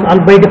 It comes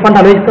by default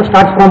always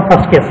starts from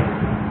first case.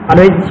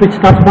 Always switch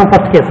starts from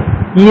first case.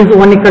 E is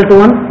 1 equal to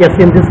 1. Yes,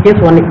 in this case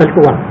 1 equal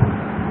to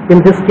 1. In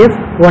this case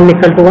 1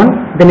 equal to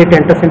 1. Then it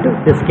enters into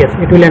this case.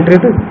 It will enter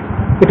into.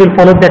 It will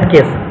follow that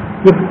case.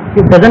 If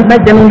it doesn't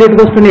match, then only it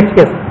goes to next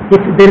case. If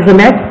there is a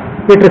match,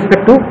 with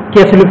respect to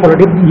case will be followed.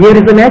 If here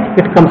is a match,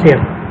 it comes here.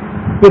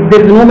 If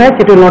there is no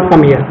match, it will not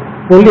come here.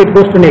 Only it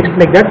goes to next,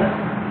 like that.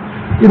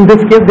 In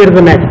this case there is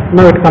a match.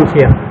 Now it comes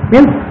here.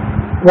 Means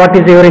what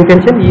is your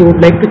intention? You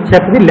would like to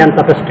check the length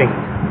of a string.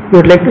 You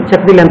would like to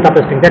check the length of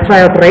a string. That's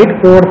why I have to write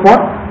code for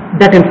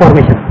that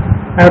information.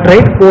 I have to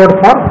write code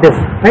for this.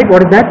 Right?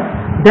 What is that?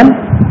 Then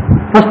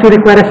first you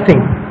require a string.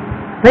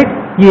 Right?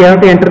 You have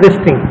to enter the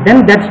string.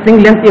 Then that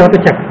string length you have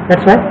to check.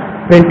 That's why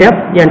printf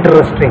you enter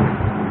a string.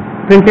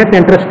 Printf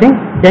enter a string.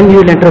 Then you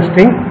will enter a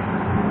string.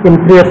 In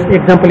previous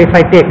example, if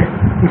I take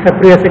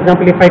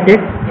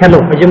hello,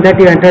 assume that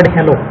you entered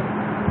hello.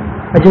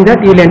 Assume that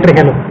you will enter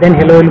hello. Then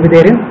hello will be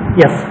there in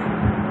yes.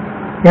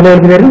 Hello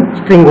will be there in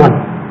string 1.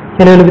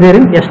 Hello will be there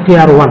in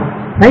str1.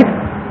 Right?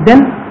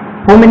 Then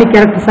how many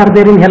characters are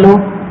there in hello?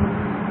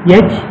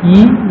 H,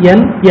 E,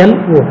 L, L,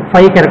 O.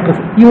 5 characters.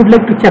 You would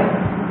like to check.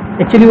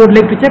 Actually, you would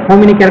like to check how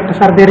many characters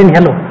are there in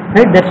hello.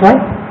 Right? That's why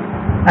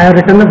I have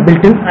written a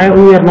built-in.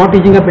 We are not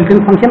using a built-in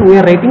function. We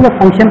are writing a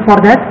function for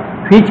that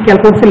which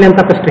calculates the length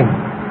of a string.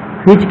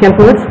 Which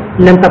calculates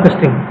length of a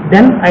string.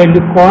 Then I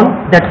will call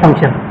that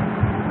function.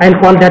 I will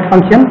call that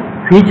function.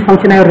 Which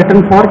function I have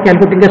written for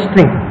calculating a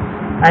string.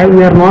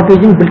 We are not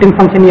using built-in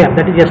function here.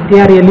 That is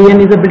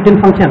strlen is a built-in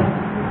function.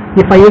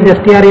 If I use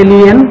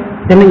strlen,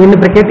 then in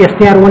bracket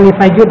str1 if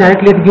I give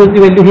directly, it gives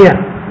the value here.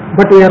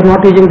 But we are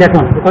not using that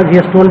one because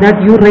he has told that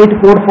you write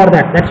code for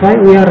that. That's why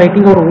we are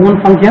writing our own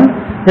function,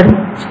 that is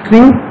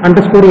string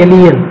underscore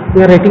len.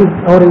 We are writing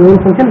our own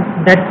function.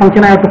 That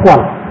function I have to call.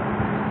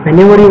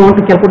 Whenever you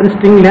want to calculate the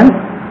string length,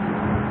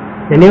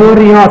 whenever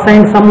you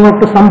assign some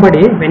work to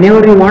somebody, whenever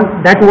you want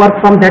that work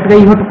from that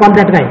guy, you have to call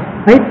that guy.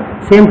 Right?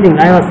 Same thing.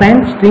 I have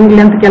assigned string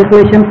length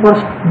calculation for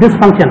this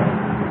function.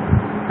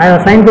 I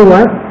have assigned the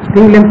work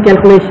string length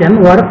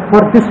calculation work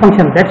for this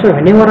function. That's why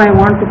whenever I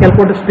want to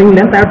calculate string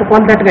length, I have to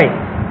call that guy.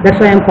 That's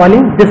why I am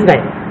calling this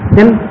guy.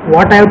 Then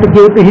what I have to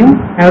give to him?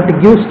 I have to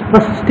give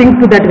first string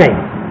to that guy.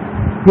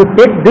 You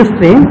take this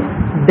string,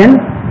 then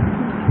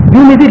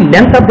give me the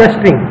length of that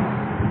string.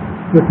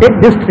 You take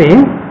this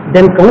string,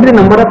 then count the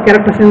number of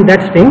characters in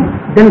that string,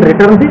 then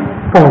return the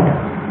count.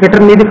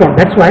 Return me the count.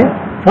 That's why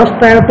first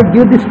I have to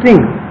give the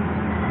string.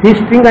 This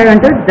string I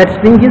entered, that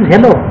string is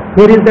hello.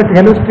 Here is that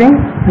hello string.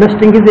 Hello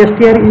string is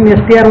str in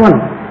str1.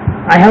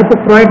 I have to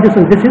provide this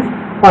one. This is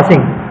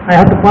passing. I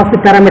have to pass the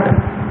parameter.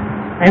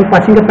 I am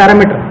passing a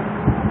parameter.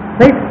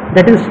 Right?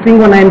 That is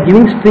string 1. I am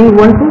giving string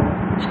 1 to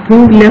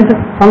string length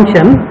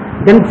function.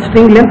 Then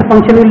string length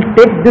function will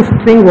take this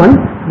string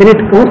 1. Then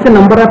it counts the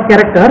number of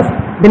characters.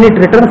 Then it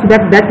returns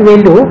back that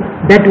value.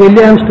 That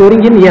value I am storing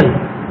in L.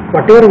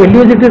 Whatever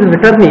values it is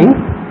returning,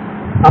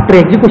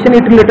 after execution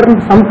it will return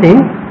something.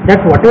 That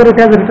whatever it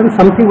has written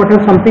something,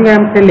 whatever something I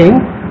am telling,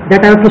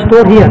 that I have to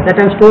store here. That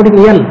I have stored in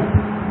L.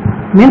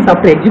 Means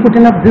after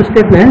executing of this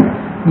statement,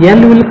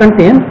 L will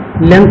contain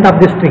length of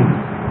this string.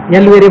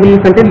 L variable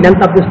will contain length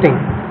of the string.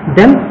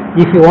 Then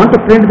if you want to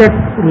print that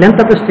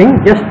length of a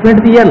string, just print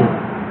the L.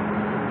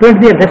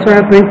 Print the L. That's why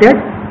I printed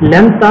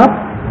length of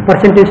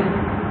percentage.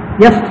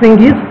 S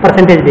string is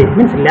percentage d.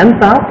 Means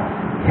length of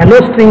hello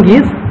string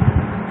is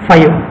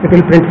 5. It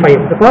will print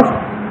 5 because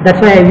that's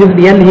why I used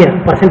L here.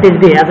 Percentage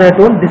d. As I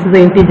told, this is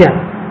the integer.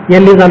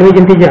 L is always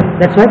integer.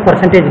 That's why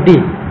percentage d.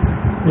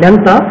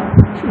 Length of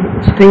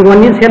string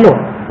 1 is hello.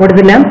 What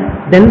is the length?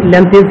 Then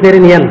length is there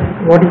in L.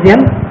 What is L?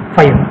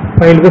 5.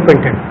 5 will be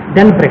printed.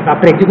 Then break.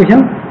 After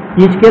execution,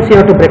 each case you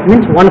have to break.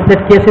 Means once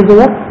that case is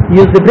over,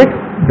 use the break.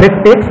 Break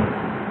takes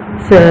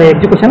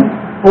execution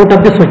out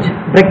of the switch.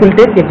 Break will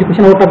take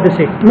execution out of the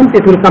switch. Means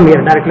it will come here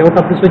directly out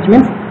of the switch.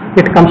 Means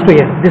it comes to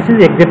here. This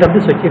is exit of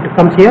the switch. It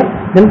comes here,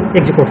 then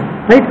executes.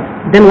 Right?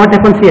 Then what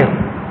happens here?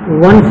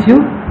 Once you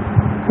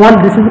call,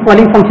 this is a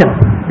calling function.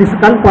 This is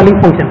called calling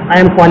function.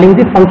 I am calling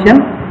the function.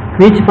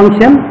 Which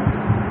function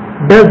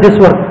does this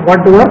work?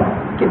 What do work?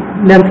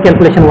 Length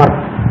calculation work.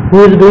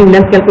 Who is doing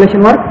length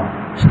calculation work?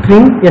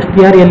 String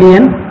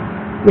strlen,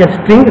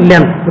 string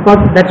length, because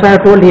that's why I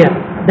told here.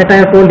 That I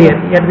have told here.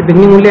 At the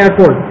beginning only I have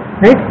told.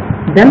 Right?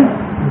 Then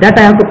that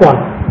I have to call.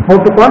 How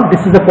to call?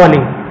 This is the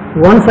calling.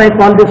 Once I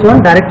call this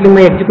one, directly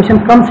my execution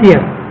comes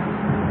here.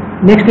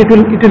 Next it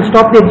will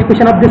stop the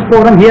execution of this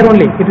program here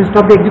only. It will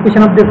stop the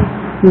execution of this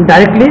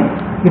directly.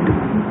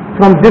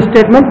 From this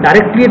statement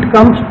directly it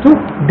comes to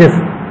this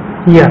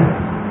here.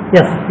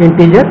 Yes,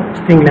 integer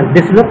string length.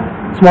 This is a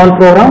small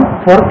program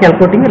for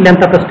calculating the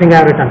length of a string I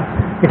have written.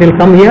 It will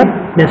come here.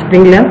 The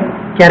string length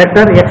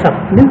character x up.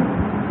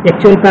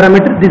 Actual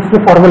parameter. This is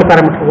the formal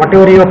parameter.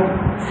 Whatever you have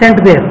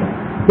sent there,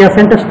 you have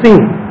sent a string,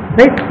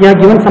 right? You have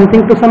given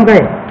something to some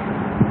guy,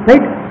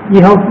 right? You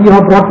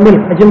have brought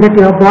milk. Assume that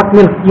you have brought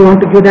milk. You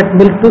want to give that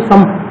milk to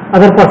some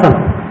other person.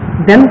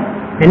 Then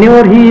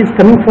whenever he is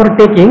coming for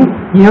taking,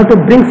 you have to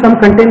bring some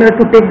container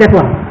to take that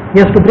one. He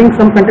has to bring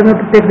some container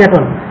to take that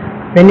one.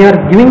 When you are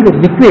giving the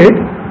liquid,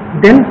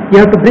 then you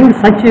have to bring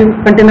such a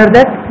container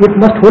that it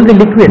must hold the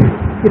liquid.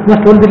 It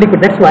must hold the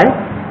liquid. That's why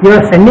you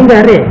are sending the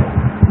array.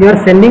 You are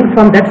sending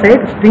from that side.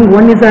 String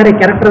 1 is array,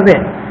 character array.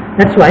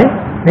 That's why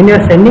when you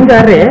are sending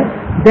the array,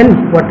 then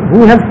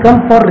who has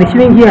come for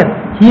receiving here?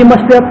 He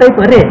must be of type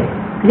array.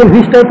 Again,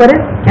 which type array?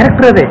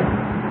 Character array.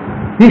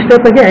 Which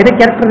type array?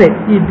 Character array.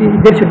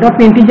 There should not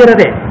be integer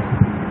array.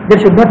 There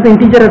should not be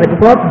integer array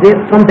because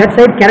from that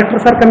side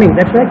characters are coming.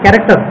 That's why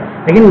character.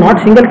 Again, not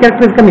single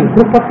character is coming.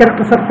 Group of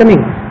characters are coming.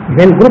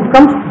 When group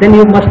comes, then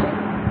you must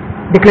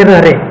declare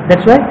array.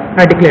 That's why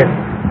I declared.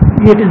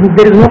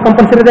 There is no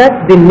compulsory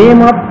that the name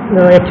of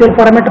actual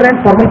parameter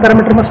and formal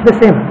parameter must be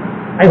same.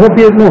 I hope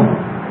you know.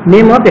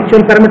 Name of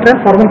actual parameter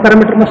and formal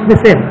parameter must be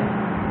same.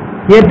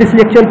 Here this is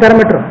actual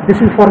parameter, this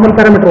is formal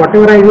parameter.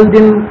 Whatever I used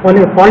in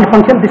called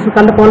function, this is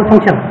called a call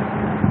function.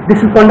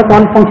 This is called a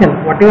call function.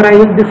 Whatever I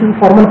use, this is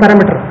formal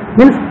parameter.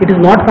 Means it is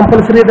not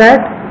compulsory that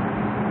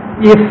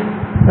if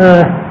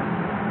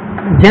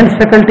gents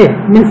faculty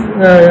means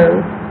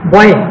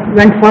boy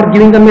went for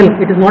giving the milk,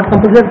 it is not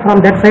compulsory from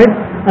that side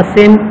a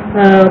same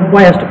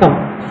boy has to come.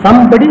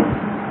 Somebody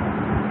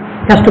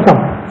has to come.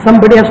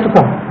 Somebody has to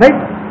come, right?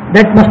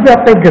 That must be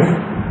of type this.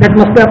 That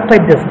must be of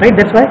type this, right?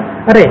 That's why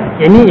array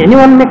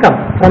anyone may come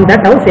from that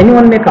house.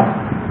 Anyone may come,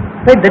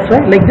 right? That's why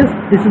like this.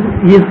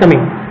 He is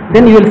coming.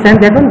 Then you will send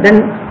that one.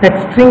 Then that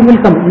string will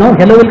come. Now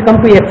hello will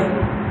come to x.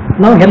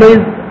 Now hello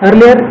is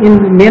earlier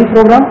in main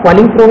program,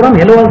 calling program.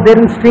 Hello was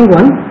there in string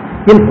 1.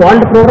 In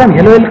called program,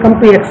 hello will come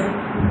to x.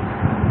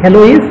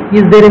 Hello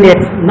is there in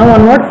x. Now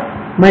onwards,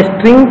 my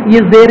string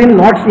is there in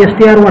not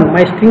str1.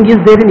 My string is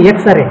there in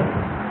x array.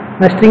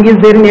 My string is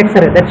there in x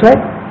array. That's why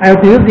I have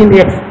to use in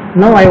x.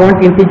 Now I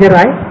want integer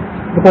I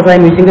because I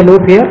am using a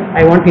loop here.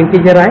 I want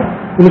integer I.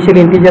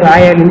 Initially integer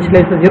I will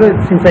initialize to 0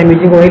 since I am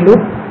using a while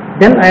loop.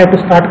 Then I have to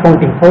start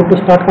counting. How to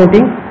start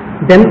counting?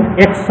 Then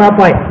x of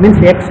I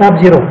means x of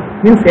 0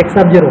 means x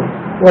of 0.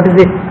 What is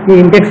it? The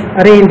index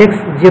array index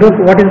 0.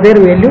 What is their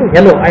value?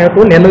 Hello. I have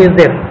told hello is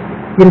there.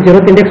 In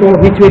 0th index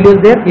which value is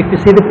there? If you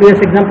see the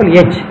previous example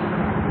h.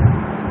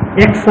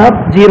 X of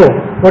 0.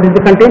 What is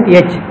the content?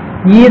 H.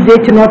 Is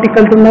h not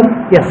equal to null?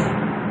 Yes.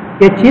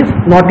 H is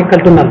not equal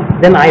to null.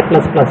 Then I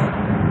plus plus.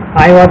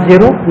 I was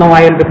 0. Now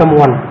I will become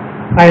 1.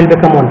 I will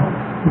become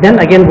 1. Then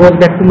again goes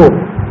back to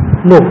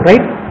loop,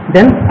 right?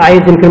 Then I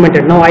is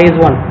incremented. Now I is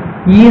 1.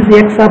 E is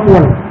x of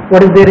 1.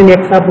 What is there in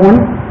x of 1?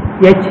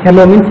 H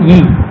hello means E.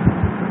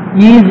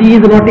 E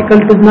is not equal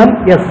to null?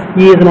 Yes.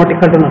 E is not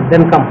equal to null.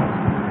 Then come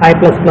I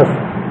plus plus.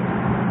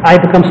 I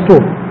becomes 2.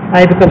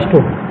 I becomes 2.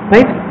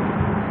 Right?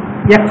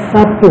 X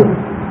of 2.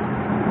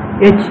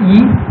 H E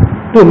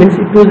 2 means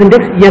 2's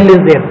index L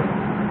is there.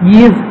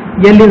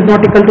 L is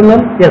not equal to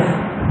null? Yes.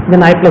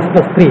 Then I plus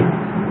plus 3.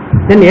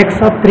 Then x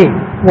of 3.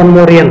 One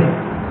more L.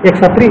 X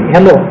of 3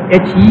 hello.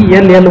 H E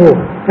L L O.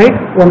 Right?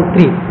 1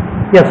 3.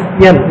 Yes.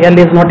 L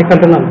is not equal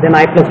to null. Then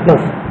I plus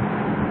plus.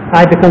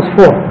 I becomes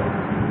 4.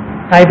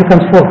 I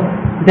becomes 4.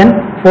 Then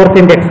 4th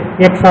index.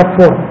 X of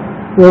 4.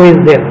 O is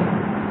there.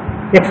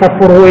 X of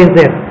 4 O is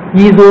there.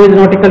 Is O is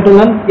not equal to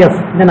null? Yes.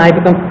 Then I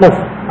becomes plus.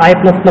 I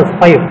plus plus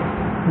 5.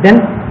 Then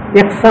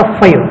x of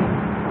 5.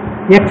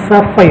 X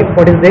of 5.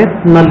 What is there?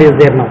 Null is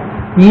there now.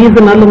 Is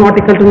null not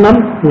equal to null?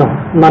 No.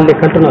 Null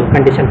equal to null.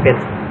 Condition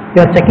fails.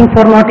 You are checking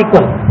for not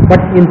equal. But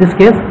in this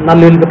case,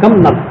 null will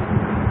become null.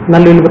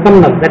 Null will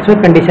become null. That's why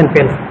condition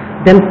fails.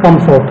 Then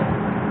comes out.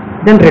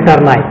 Then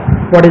return I.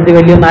 What is the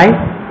value in I?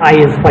 I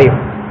is 5.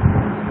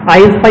 I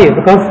is 5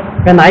 because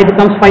when I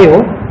becomes 5,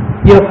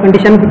 your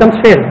condition becomes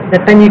fail.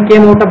 That time you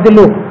came out of the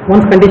loop.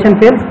 Once condition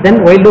fails,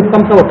 then while loop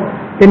comes out.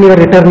 Then you are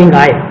returning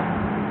I.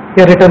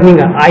 You are returning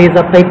I is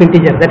of type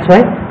integer. That's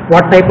why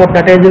what type of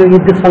data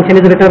is this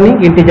function is returning?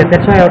 Integer.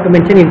 That's why I have to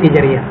mention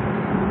integer here.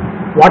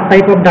 What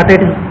type of data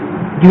it is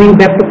giving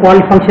back to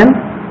called function?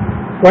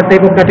 What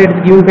type of data it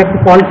is giving back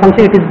to called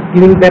function? It is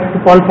giving back to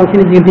called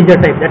function is integer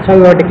type. That's why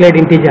we have declared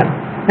integer.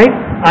 Right?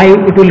 I,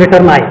 it will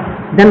return I.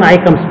 Then I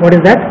comes. What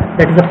is that?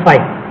 That is a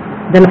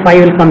 5. Then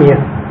 5 will come here.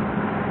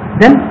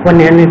 Then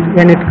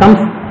when it comes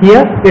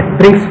here, it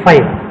brings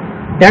 5.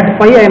 That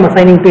 5 I am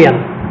assigning to L.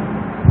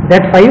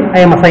 That 5 I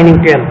am assigning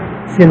to L.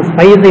 Since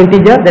 5 is the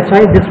integer, that's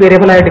why this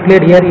variable I have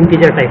declared here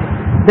integer type.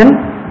 Then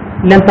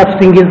length of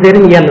string is there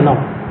in L now.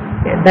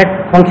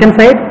 That function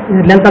side,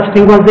 length of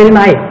string was there in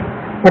I.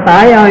 but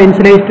I have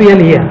initialized to L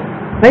here,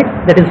 right?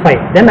 That is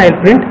 5. Then I will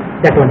print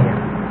that one here.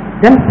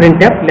 Then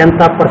printf length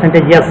of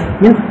percentage S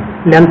means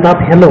length of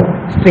hello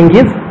string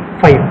is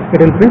 5. It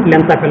will print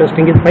length of hello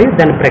string is 5.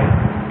 Then break.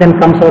 Then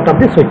comes out of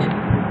the switch.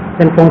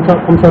 Then comes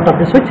out of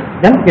the switch.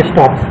 Then it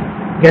stops.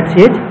 Get ch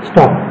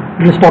stop.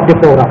 It will stop the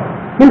program.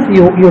 Means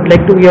you would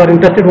like to, you are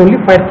interested only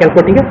for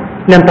calculating a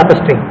length of a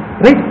string,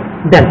 right?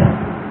 Then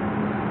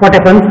what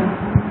happens?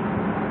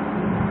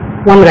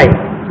 One guy,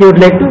 you would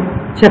like to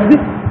check the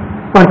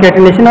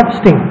concatenation of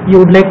string. You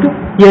would like to,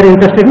 you are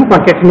interested in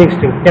concatenating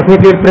string.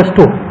 Definitely you will press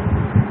 2.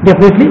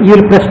 Definitely you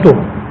will press 2.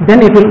 Then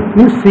it will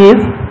mean C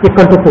is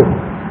equal to 2.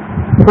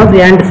 Because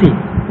and C,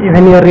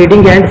 when you are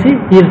reading and C,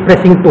 he is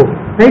pressing 2,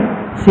 right?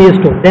 C is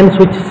 2. Then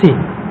switch C,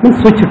 means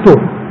switch 2.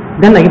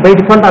 Then by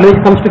default always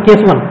comes to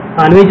case 1.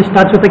 Always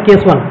starts with the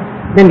case 1.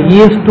 Then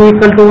E is 2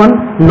 equal to 1?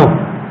 No.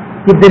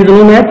 If there is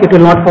no match, it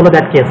will not follow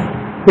that case.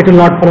 It will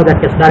not follow that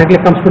case. Directly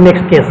comes to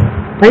next case,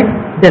 right?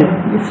 Then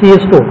C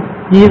is 2.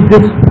 E is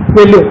this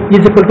value, E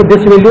is equal to this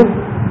value.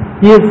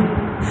 E is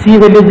C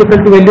value is equal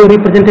to value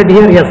represented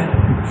here. Yes.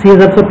 C is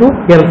also 2,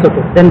 here also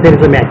 2. Then there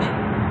is a match.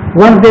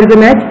 Once there is a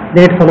match,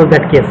 then it follows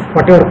that case.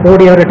 Whatever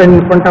code you have written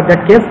in front of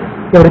that case,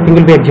 everything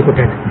will be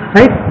executed,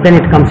 right? Then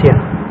it comes here.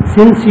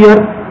 Since you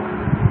are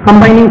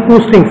combining two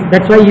strings,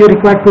 that's why you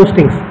require two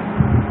strings.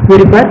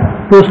 You require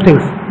two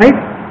strings, right?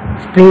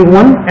 String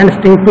 1 and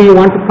string 2 you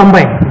want to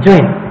combine, join.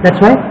 That's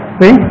why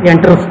print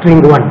enter string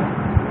 1.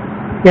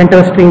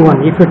 Enter string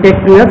 1. If you take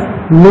previous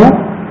no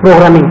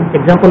programming,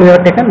 example we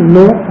have taken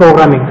no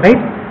programming, right?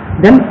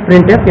 Then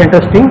printf enter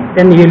string,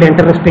 then you will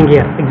enter a string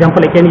here.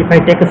 Example again, if I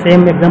take the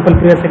same example,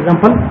 previous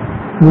example,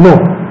 no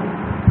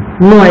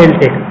I will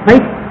take,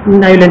 right?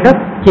 I will enter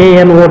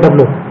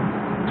KNOW,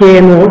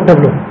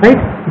 right?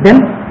 Then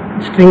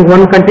string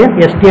 1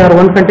 contains,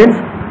 str1 contains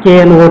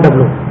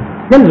KNOW.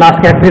 Then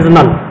last character is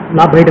null.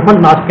 By default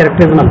last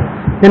character is null.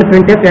 Then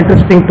printf enter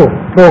string 2,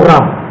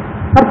 program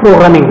or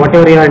programming,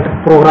 whatever you are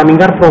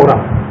programming or program,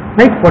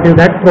 right? What is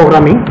that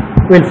programming?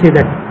 We will see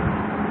that.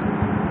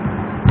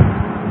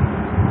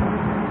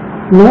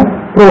 No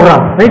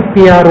program, right?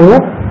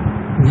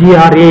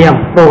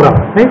 PROGRAM, program,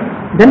 right?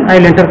 Then I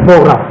will enter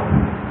program.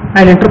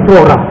 I will enter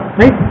program,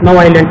 right? Now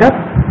I will enter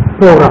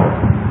program.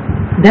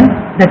 Then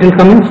that will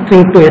come in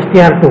string 2,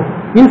 str2.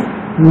 Means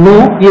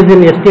no is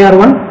in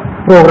str1,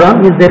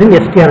 program is there in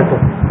str2.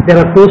 There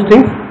are two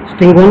strings.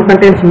 String 1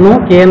 contains no,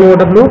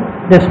 KNOW.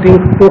 Then string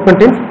 2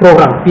 contains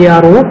program,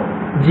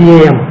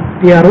 PROGAM,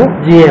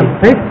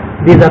 right?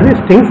 These are the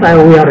strings we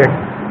have read.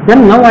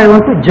 Then now I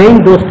want to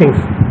join those strings.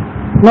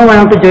 Now I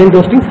want to join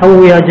those strings. How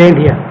we are joined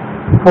here?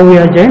 How we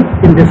are joined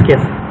in this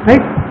case,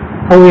 right?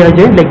 How we are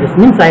joined like this.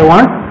 Means I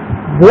want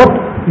both.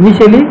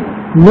 Initially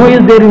no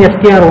is there in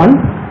str1,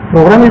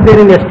 program is there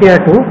in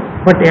str2,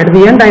 but at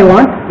the end I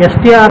want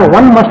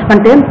str1 must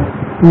contain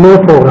no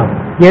program.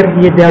 Here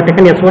they have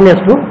taken s1,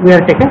 s2, we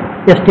have taken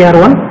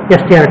str1,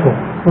 str2.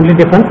 Only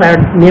difference, I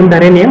have named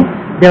array name,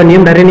 they have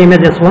named array name as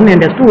s1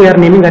 and s2, we are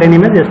naming array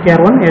name as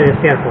str1 and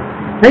str2,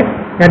 right?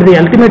 At the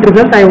ultimate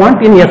result I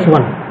want in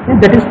s1,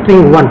 and that is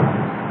string 1,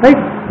 right?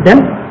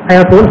 Then I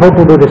have told how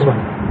to do this one,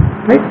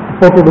 right?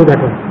 How to do that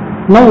one.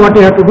 Now what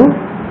you have to do,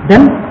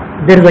 then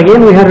there is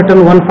again we have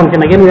written one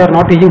function. Again we are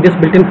not using this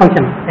built-in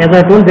function. As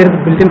I told, there is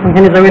built-in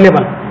function is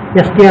available,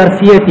 strcat.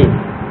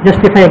 Just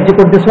if I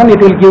execute this one,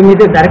 it will give me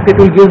the direct, it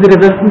will give the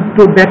result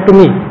back to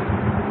me.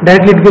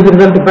 Directly it gives the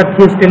result, but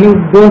he is telling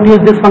don't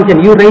use this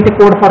function, you write a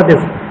code for this.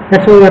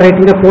 That's why we are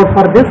writing a code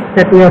for this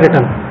that we have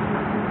written.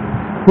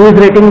 Who is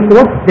writing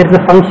code? There is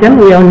a function,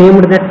 we have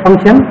named that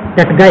function,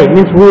 that guy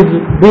means who is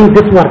doing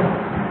this work.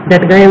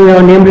 That guy we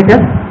have named it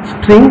as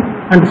string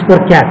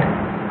underscore cat.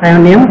 I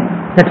have named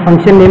that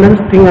function name as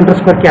string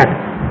underscore cat.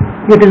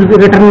 It is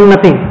returning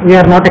nothing, we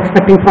are not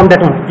expecting from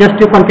that one.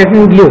 Just you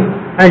concatenate glue,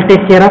 I will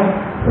take care of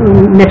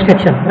next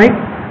action, right?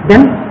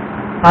 Then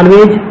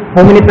always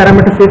how many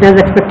parameters it is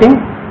expecting?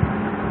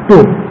 2.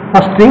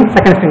 First string,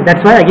 second string. That's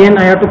why again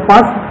I have to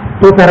pass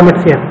 2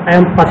 parameters here. I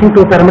am passing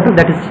 2 parameters,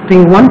 that is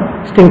string 1,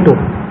 string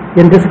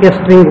 2. In this case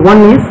string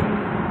 1 is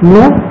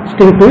no,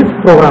 string 2 is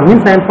program.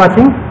 Means I am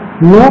passing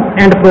no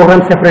and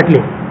program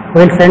separately.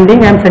 While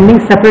sending, I am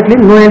sending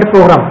separately no and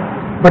program.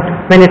 But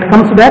when it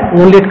comes back,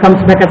 only it comes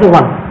back as a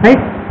 1,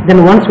 right?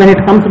 Then once when it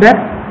comes back,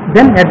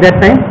 then at that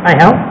time I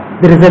have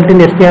the result in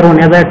str1.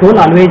 As I told,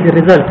 always the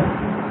result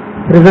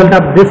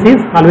of this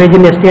is always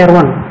in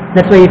str1.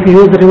 That's why if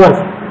you use the reverse,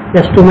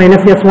 s2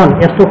 minus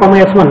s1, s2 comma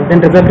s1, then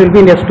result will be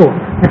in s2.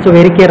 That's so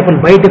very careful.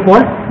 By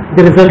default,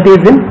 the result is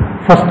in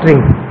first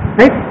string,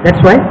 right? That's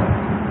why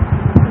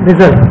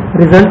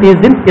result is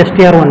in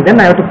str1.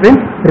 Then I have to print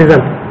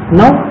result.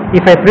 Now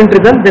if I print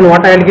result, then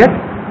what I will get?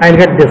 I will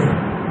get this,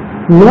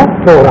 no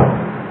program.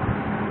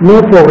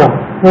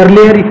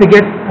 Earlier if you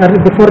get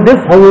before this,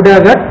 how would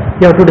I get?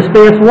 You have to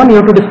display s1, you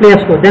have to display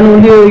s2, then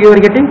only you are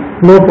getting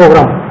no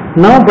program.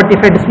 Now but if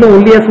I display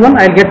only s1,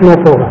 I will get no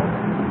program,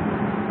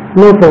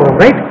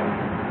 right?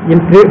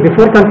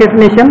 Before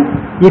concatenation,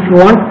 if you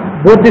want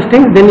both these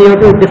things, then you have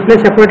to display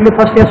separately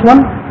first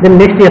s1, then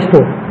next s2,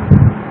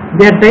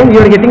 that time you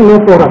are getting no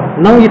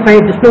program. Now if I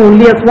display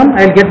only S1,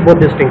 I will get both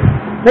the strings,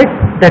 right?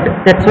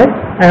 That's why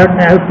I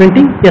have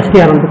printing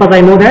str1, because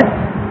I know that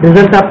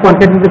result of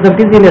concatenate result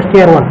is in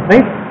str1,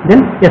 right? Then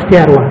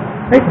str1,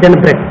 right? Then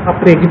break.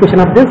 After execution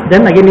of this,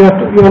 then again you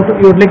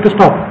would like to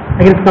stop.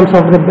 Again it comes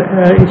after the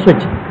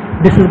switch.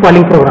 This is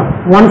calling program.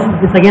 Once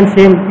this again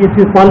same, if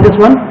you call this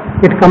one,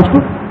 it comes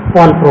to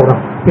call program.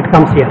 It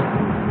comes here.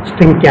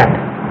 String cat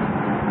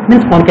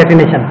means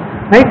concatenation,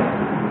 right?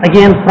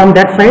 Again from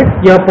that side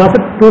you have passed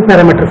two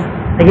parameters.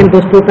 Again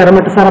those two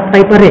parameters are of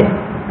type array,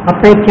 of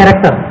type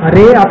character,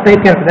 array of type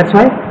character. That's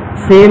why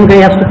same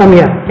guy has to come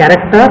here.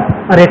 Character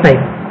array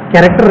type,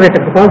 character array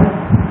type, because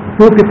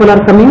two people are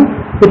coming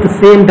with the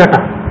same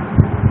data.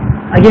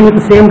 Again with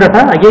the same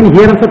data. Again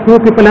here also two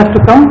people has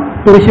to come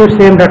to receive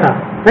same data.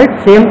 Right,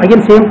 same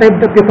type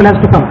the people has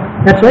to come.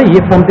 That's why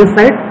here from this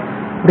side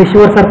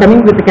receivers are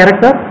coming with the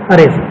character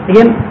arrays.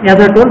 Again,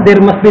 as I told, there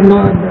must be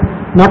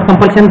not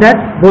compulsion that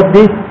both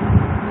the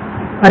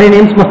array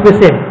names must be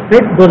same.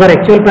 Right, those are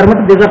actual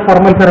parameters, these are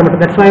formal parameters.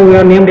 That's why we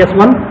have named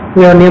S1,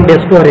 we have named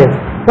S2 arrays.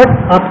 But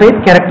of type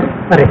character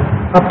array,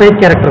 of type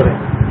character array.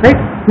 Right,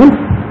 means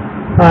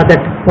that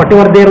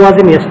whatever there was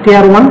in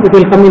str1, it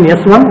will come in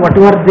S1.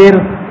 Whatever there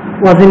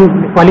was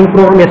in calling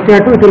program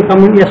str2, it will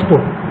come in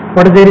S2.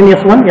 What is there in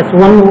S1?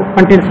 S1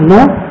 contains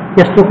no,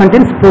 S2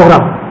 contains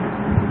program.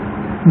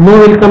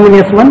 No will come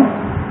in S1,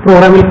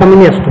 program will come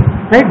in S2.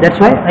 Right? That's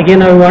why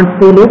again I want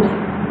two loops,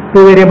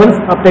 two variables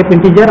of type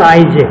integer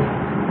ij.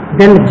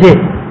 Then j.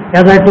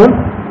 As I told,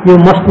 you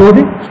must know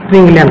the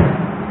string length.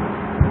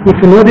 If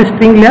you know the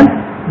string length,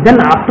 then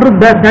after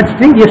that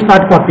string you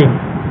start copying.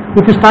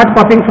 If you start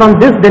copying from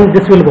this, then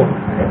this will go.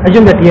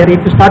 Assume that here, if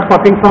you start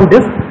copying from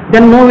this,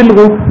 then no will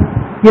go.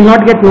 You will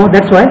not get no.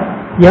 That's why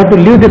you have to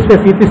leave this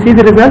space. If you see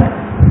the result,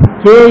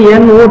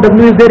 KNOW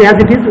is there as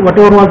it is,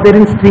 whatever was there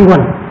in string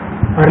 1.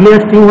 Earlier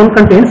string 1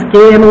 contains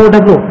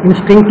KNOW. In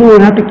string 2 you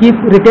have to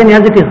retain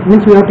as it is.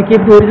 Means we have to keep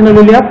the original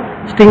value of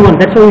string 1.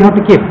 That's why you have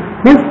to keep.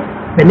 Means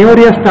whenever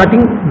you are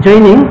starting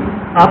joining,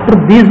 after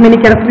these many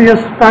characters you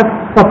start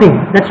copying.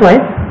 That's why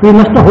we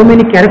must know how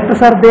many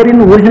characters are there in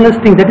original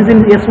string, that is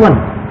in S1.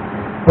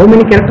 How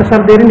many characters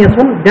are there in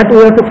S1, that we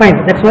have to find.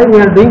 That's why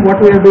we are doing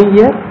what we are doing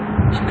here.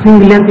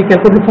 String length, you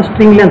calculate for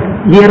string length.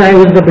 Here I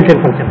use the built-in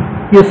function.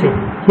 You see,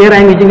 here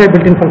I am using a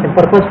built-in function.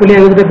 Purposefully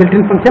I use the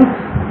built-in function.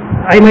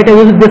 I might have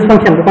used this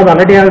function because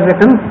already I have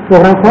written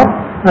program for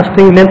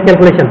string length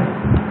calculation.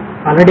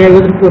 Already I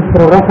used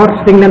program for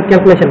string length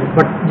calculation.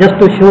 But just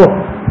to show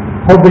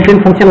how built-in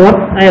function works,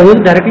 I have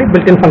used directly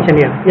built-in function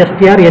here.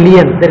 strlen.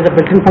 There is a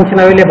built-in function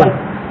available.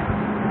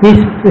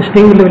 Which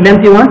string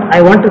length you want?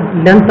 I want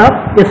length of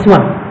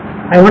S1.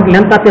 I want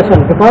length of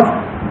S1 because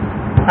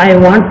I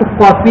want to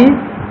copy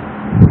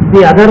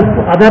the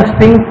other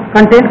string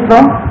content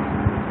from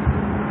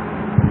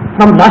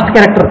last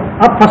character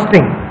of first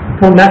string,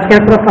 from last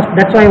character of first.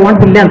 That's why I want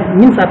the length.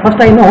 Means first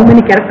I know how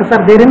many characters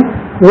are there in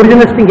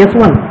original string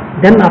S1.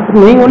 Then after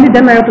knowing only,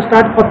 then I have to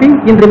start copying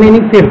in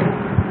remaining field.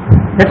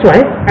 That's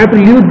why I have to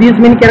leave these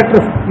many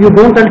characters. You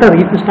don't alter.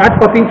 If you start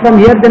copying from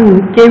here,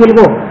 then K will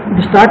go. If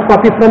you start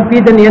copying from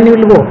P, then N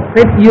will go.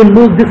 Right? You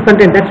lose this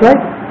content. That's why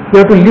you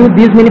have to leave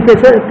these many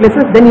places.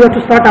 Then you have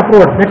to start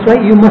upward. That's why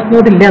you must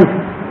know the length.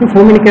 Means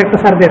how many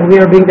characters are there. We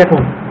are doing that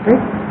one. Right?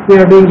 We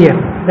are doing here.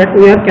 That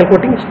we are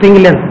calculating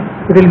string length.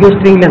 It will give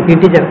string length,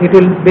 integer. It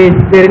will be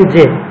there in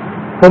J.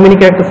 How many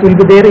characters will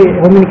be there?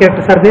 How many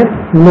characters are there?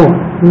 No.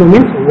 No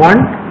means 1,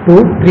 2,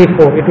 3,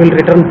 4. It will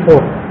return 4.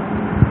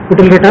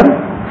 It will return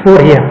 4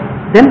 here.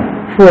 Then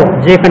 4.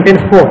 J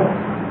contains 4.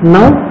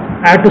 Now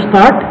I have to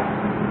start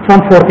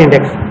from 4th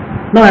index.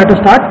 Now I have to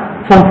start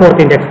from 4th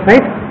index.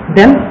 Right?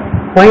 Then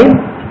while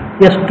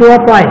S2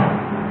 of I.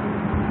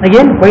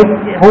 Again,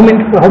 how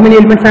many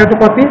elements I have to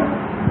copy?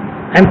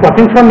 I am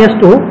copying from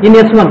S2 in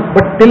S1.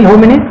 But till how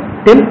many?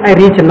 Till I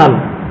reach null.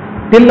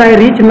 Till I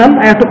reach null,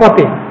 I have to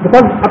copy.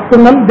 Because up to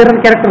null there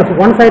are characters.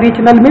 Once I reach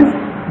null means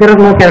there are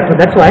no characters.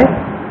 That's why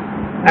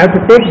I have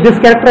to take this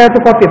character, I have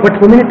to copy. But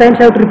how many times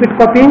I have to repeat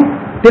copying?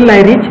 Till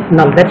I reach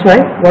null. That's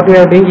why what we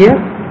are doing here,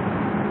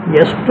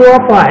 S2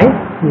 of I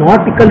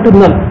not equal to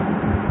null.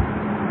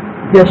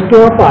 S2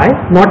 of I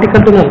not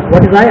equal to null.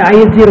 What is I? I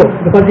is 0.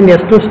 Because in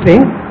S2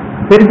 string,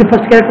 where is the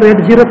first character? At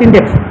 0th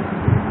index.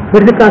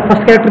 Where is the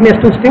first character in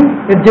S2 string?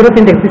 At 0th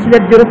index. This is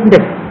at 0th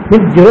index.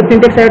 Means 0th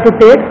index I have to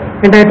take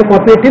and I have to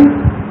copy it in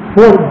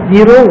 4,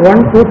 0,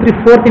 1, 2,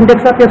 3, 4th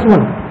index of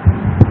S1.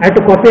 I have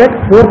to copy at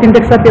 4th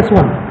index of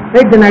S1.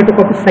 Right? Then I have to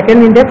copy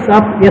 2nd index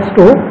of S2.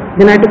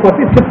 Then I have to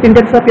copy 5th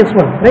index of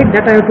S1. Right?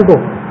 That I have to do.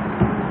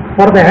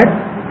 For that,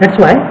 that's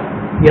why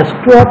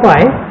S2 of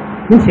I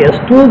means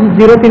S2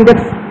 0th index.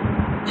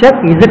 Check,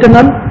 is it a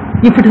null?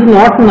 If it is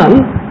not null,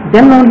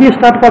 then only you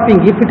start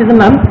copying. If it is a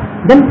null,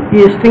 then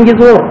string is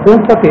over.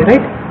 Don't copy.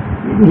 Right?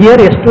 Here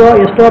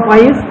S2 of I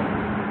is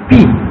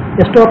P.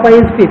 S2 of I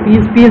is P.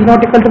 P is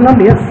not equal to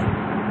null. Yes.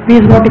 P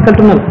is not equal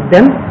to null.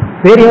 Then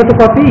where you have to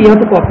copy? You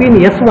have to copy in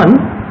S1.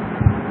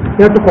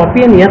 You have to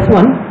copy in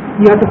S1.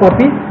 You have to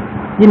copy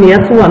in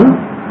S1.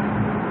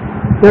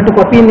 You have to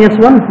copy in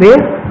S1 where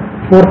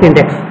 4th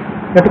index.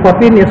 You have to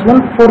copy in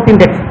S1 fourth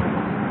index.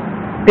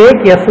 Take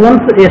S1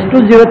 S2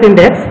 zeroth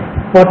index,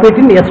 copy it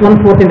in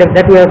S1 fourth index.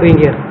 That we are doing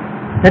here.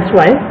 That's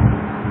why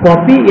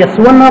copy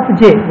S1 of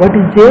J. What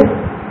is J?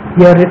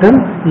 Here written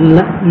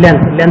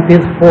length. Length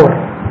is 4.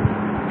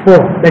 4.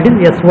 That is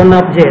S1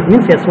 of J.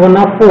 Means S1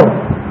 of 4.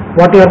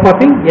 What you are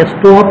copying?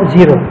 S2 of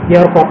 0. You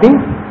are copying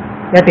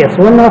at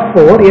S1 of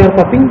 4. You are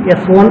copying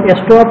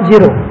S2 of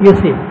 0. You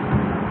see.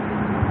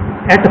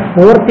 At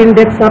 4th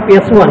index of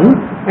S1.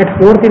 At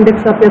 4th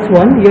index of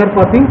S1. You are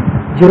copying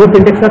 0th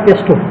index of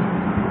S2.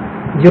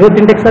 0th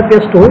index of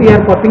S2. You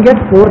are copying at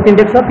 4th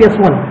index of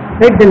S1.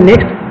 Right. Then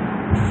next.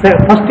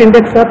 First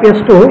index of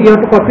S2. You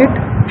have to copy it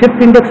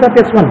 5th index of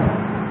S1.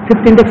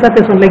 5th index of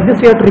S1. Like this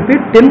you have to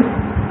repeat till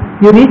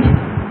you reach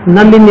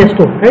null in S2,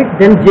 right?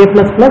 Then J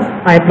plus plus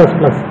I plus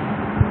plus.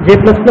 J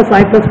plus plus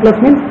I plus plus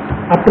means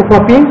after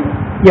copying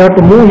you have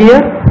to move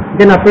here,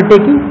 then after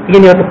taking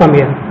again you have to come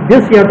here.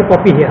 This you have to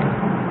copy here.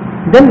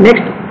 Then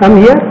next come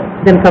here,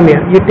 then come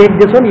here. You take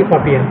this one, you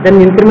copy here. Then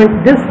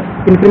increment this,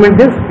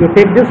 you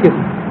take this.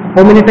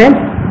 How many times?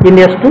 In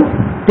S2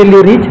 till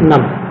you reach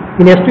null.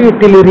 In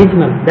S2 till you reach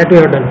null. That we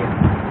have done here,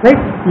 right?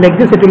 Like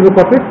this it will be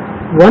copied.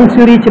 Once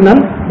you reach null,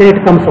 then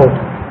it comes out.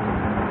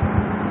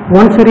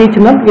 Once you reach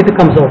null, it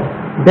comes out.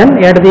 Then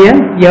at the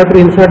end, you have to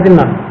insert the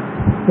null.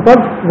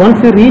 Because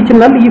once you reach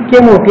null, you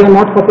came out, you have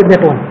not copied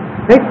that one.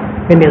 Right?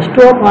 In S2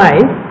 of I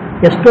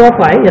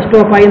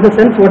in the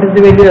sense, what is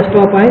the value S2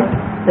 of I?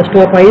 S2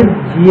 of I is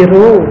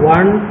 0,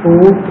 1,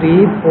 2,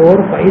 3, 4,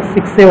 5,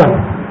 6, 7.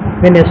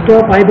 When S2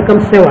 of I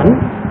becomes 7,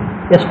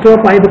 S2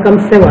 of I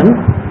becomes 7,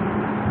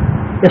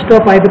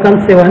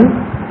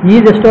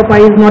 is S2 of I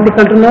is not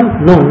equal to null?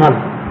 No, null.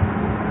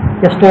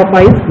 S2 of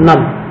I is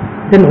null.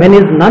 Then when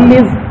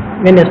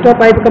S2 of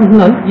I becomes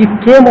null, you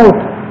came out.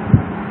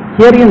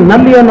 Here in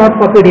null you are not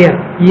copied here.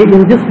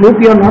 In this loop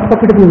you are not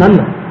copied in null.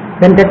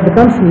 When that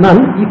becomes null,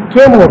 you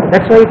came out.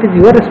 That's why it is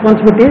your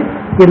responsibility.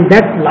 In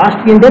that last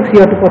index you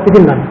have to copy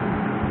the null.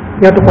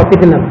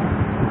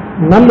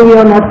 Null we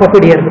are not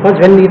copied here because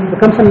when it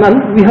becomes a null,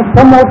 we have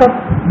come out of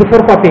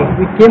before copying.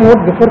 We came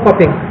out before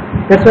copying.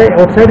 That's why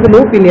outside the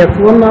loop in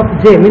S1 of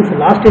J means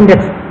last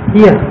index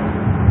here.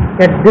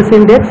 At this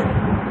index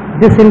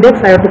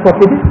I have to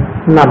copy the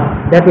null.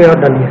 That we have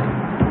done here.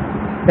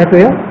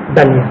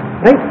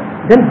 Right?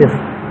 Then this.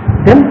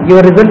 Then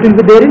your result will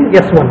be there in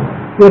S1.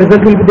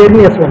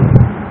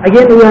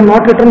 Again we have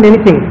not written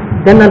anything.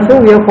 Then also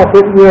we have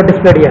copied, we have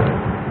displayed here.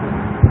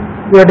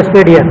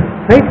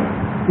 Right?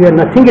 We have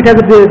nothing it has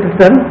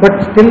written, but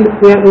still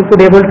we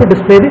could able to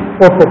display the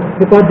output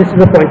because this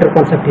is a pointer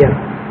concept here.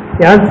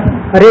 As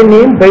array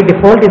name by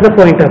default is a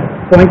pointer.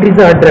 Pointer is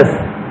the address.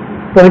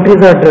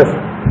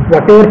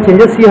 Whatever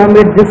changes you have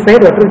made this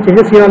side,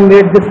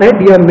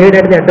 you have made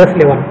at the address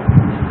level.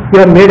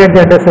 Not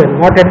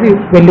at the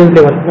values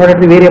level, not at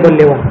the variable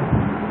level.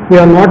 We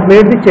have not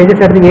made the changes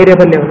at the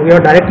variable level. We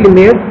have directly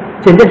made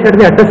changes at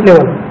the address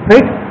level,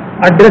 right?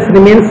 Address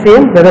remains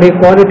same whether you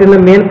call it in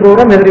the main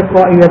program, whether you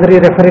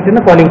refer it in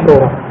a calling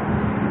program.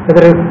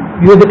 Whether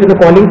you use it in a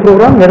calling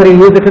program, whether you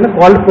use it in a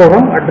called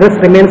program, address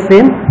remains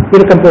same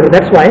in computer.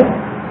 That's why,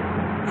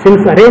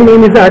 since array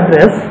name is the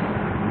address,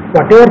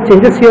 whatever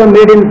changes you have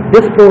made in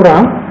this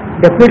program,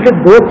 definitely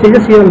those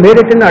changes you have made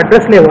it in the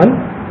address level.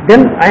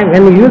 Then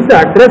when you use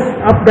the address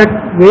of that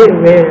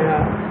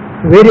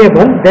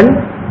variable, then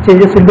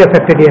changes will be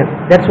affected here.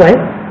 That's why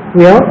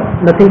we have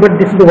nothing but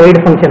this is the void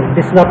function.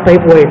 This is of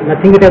type void.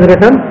 Nothing it has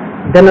written.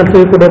 Then also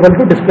you could able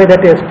to display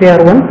that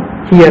str1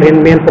 here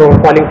in main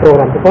program, calling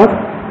program, because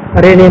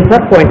array names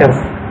are pointers,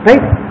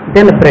 right?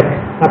 Then a break.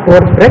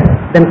 Afterwards break,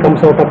 then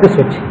comes out of the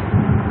switch.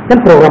 Then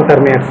program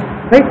terminates,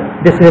 right?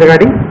 This is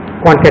regarding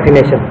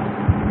concatenation.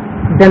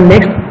 Then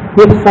next,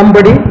 if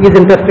somebody is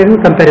interested in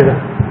comparison,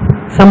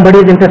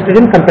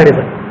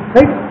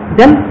 right?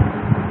 Then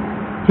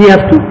we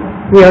have to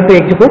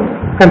execute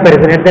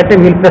comparison. At that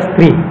time we will press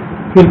 3,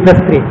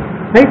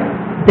 right?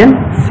 Then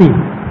C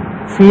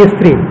is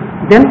 3.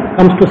 Then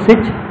comes to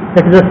switch,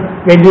 that is the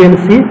value in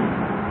C,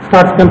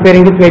 starts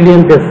comparing with value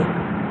in this.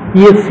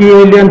 Is C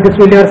value and this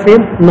value are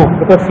same? No,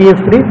 because C is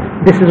 3,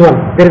 this is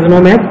 1. There is no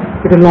match,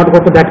 it will not go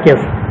to that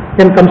case.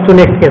 Then comes to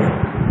next case.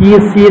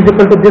 Is C is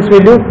equal to this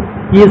value?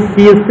 Is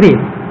C is 3,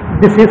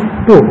 this is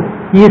 2.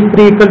 Is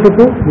 3 equal to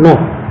 2? No.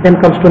 Then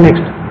comes to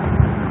next.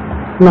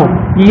 No.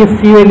 Is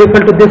C value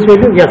equal to this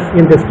value? Yes,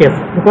 in this case.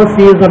 Because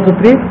C is also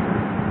 3,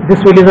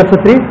 this value is also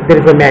 3, there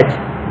is a match.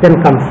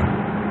 Then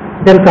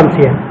comes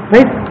here,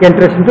 right?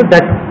 Enters into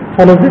that,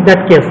 follows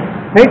that case,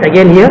 right?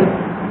 Again here,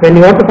 when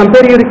you want to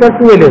compare, you require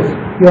two values.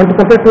 You have to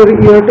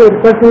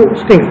require two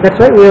strings. That's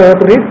why we have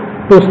to read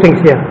two strings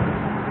here.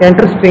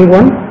 Enter string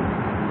 1.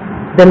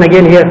 Then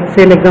again here,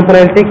 same example,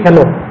 I will take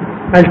hello,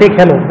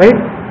 right?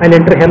 I will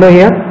enter hello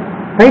here,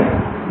 right?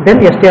 Then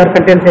str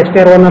contains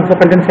str1 also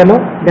contains hello.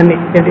 Then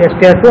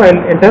str2 I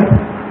will enter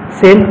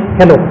same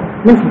hello.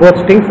 Means both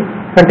strings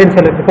contains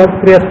hello, because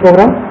previous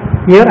program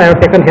here I have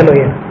taken hello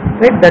here,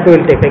 right? That we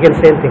will take again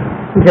same thing.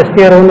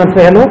 str1 also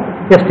hello,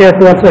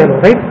 str2 also hello,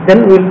 right?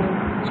 Then we will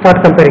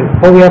start comparing.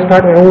 How we have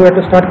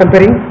to start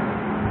comparing?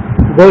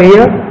 Go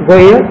here,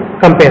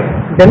 compare.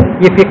 Then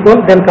if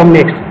equal, then come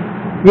next.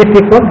 If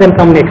equal, then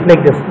come next,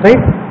 like this,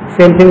 right?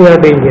 Same thing we are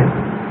doing here,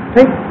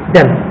 right?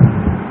 Then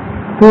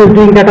who is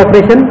doing that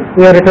operation?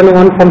 We are written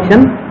one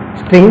function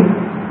string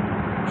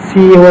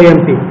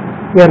COMP.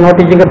 We are not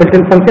using a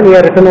built-in function. We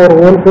are written our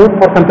own code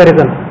for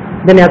comparison.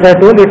 Then as I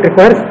told, it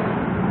requires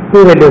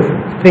two values,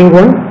 string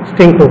 1,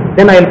 string 2.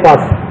 Then I will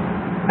pass.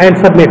 I will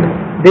submit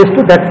this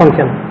to that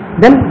function.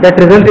 Then that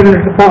result will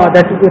come.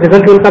 That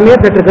result will come here.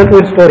 That result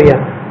will store here,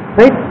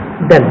 right?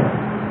 Then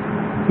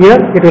here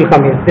it will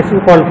come here. This is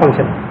called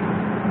function.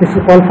 This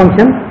is called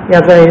function.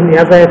 As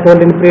I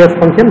told in previous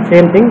function,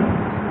 same thing.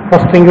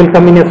 First string will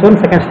come in S1,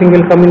 second string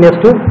will come in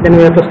S2. Then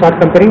we have to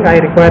start comparing. I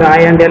require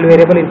I and L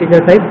variable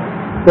integer type.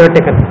 We have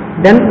taken.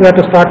 Then we have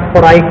to start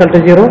for I equal to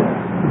 0.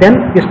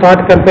 Then we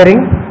start comparing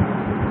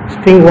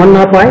string 1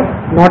 of I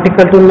not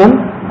equal to null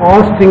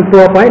or string 2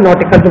 of I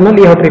not equal to null.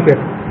 You have to repeat.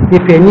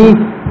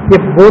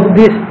 If both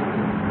these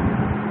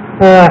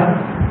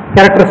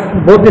characters,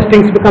 both the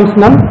strings becomes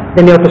null,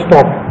 then you have to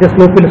stop. This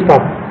loop will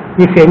stop.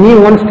 If any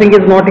one string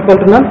is not equal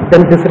to null,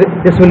 then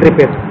this will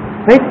repeat.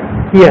 Right?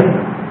 Here,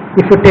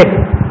 if you take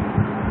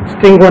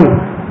string 1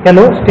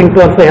 hello, string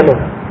 2 also hello.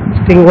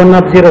 String 1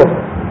 of 0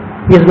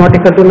 is not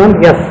equal to null,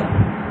 yes.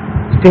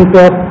 String 2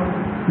 of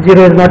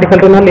 0 is not equal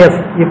to null, yes.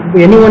 If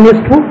any one is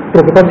true,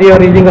 because you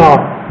are using R.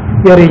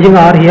 You are using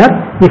R here.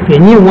 If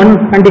any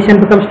one condition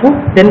becomes true,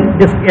 then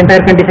this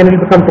entire condition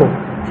will become true,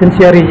 since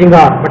you are using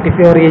R. But if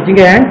you are using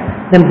a AND,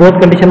 then both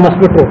condition must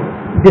be true.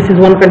 This is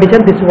one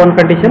condition, this is one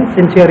condition.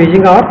 Since you are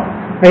using R,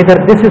 either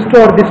this is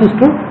true or this is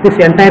true. This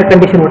entire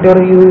condition,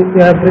 whatever you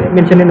have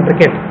mentioned in the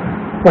bracket,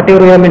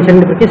 whatever you have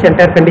mentioned in the bracket,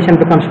 entire condition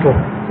becomes true.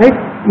 Right?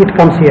 It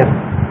comes here.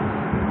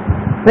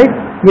 Right?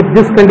 If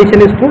this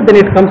condition is true, then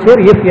it comes here.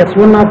 If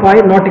S1 of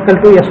I not equal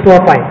to S2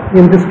 of I,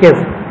 in this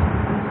case,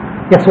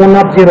 S1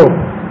 of 0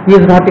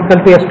 is not equal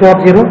to S2 of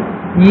 0,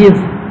 is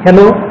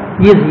hello,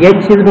 is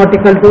H is not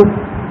equal to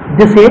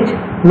this H,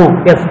 no,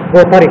 yes,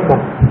 both are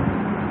equal.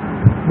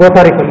 Both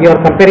are equal. You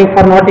are comparing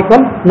for not equal,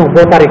 no,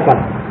 both are equal.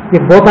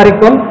 If both are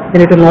equal,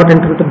 then it will not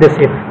enter into this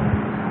if.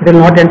 It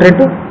will not enter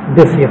into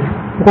this if.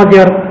 Because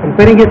you are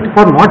comparing it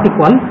for not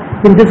equal,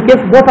 in this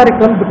case both are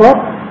equal because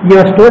you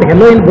have stored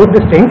hello in both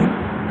the strings.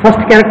 First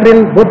character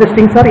in both the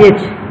strings are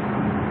H.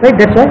 Right?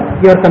 That's why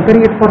you are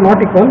comparing it for not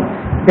equal.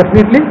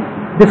 Definitely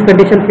this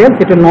condition fails.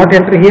 It will not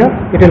enter here.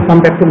 It will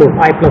come back to loop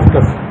I++.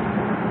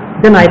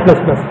 Then I++.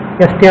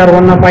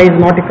 str1 of I is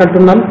not equal to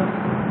null.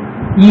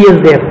 E is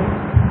there.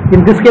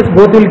 In this case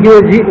both will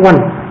give 1.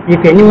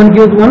 If anyone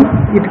gives 1,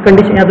 it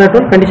condition as I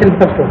told, condition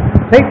becomes true.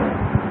 Right?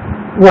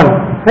 1.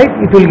 Right?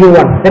 It will give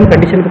 1. Then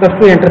condition becomes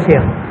true, enters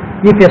here.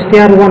 If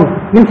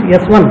str1 means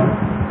S1.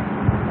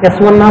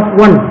 S1 of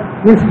 1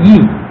 means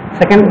E.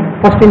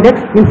 First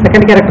index means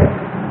second character.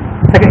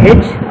 Second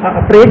H,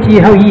 after H you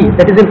have E,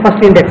 that is in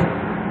first index.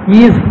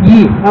 Is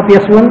E of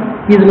S1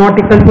 is not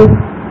equal to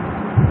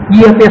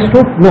E of S2?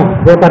 No,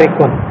 both are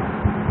equal.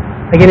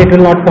 Again it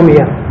will not come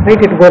here.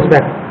 Right? It goes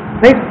back.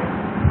 Right?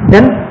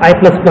 Then I++.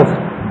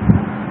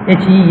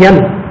 HEL.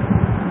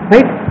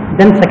 Right?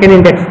 Then second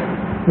index.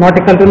 Not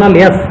equal to null,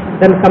 yes.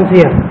 Then comes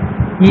here.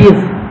 Is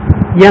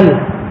L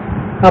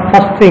of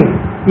first string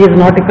is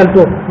not equal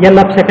to L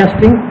of second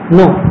string?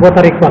 No, both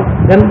are equal.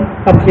 Then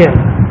comes here.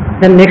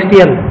 Then next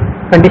L,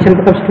 condition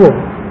becomes true.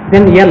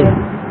 Then L,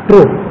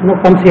 true, no,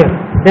 comes here.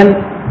 Then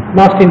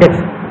last index,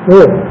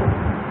 O,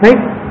 right?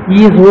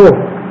 E is O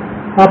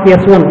of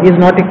S1 is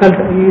not equal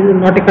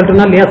to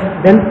null, yes.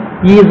 Then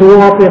E is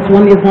O of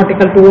S1 is not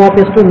equal to O of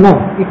S2, no,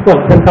 equal.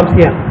 Then comes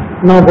here.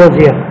 Now goes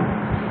here.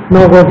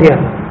 Now goes here.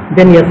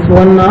 Then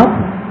S1 of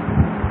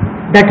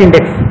that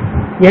index,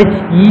 H,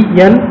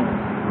 E, L,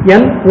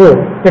 L, O,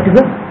 that is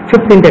the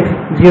fifth index,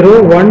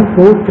 0, 1,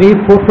 2,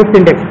 3, 4, fifth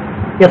index,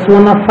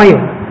 S1 of 5,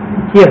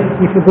 here,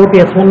 if you go to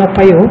S1 of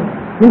 5,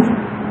 means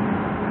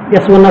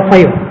S1 of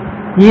 5,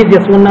 is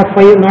S1 of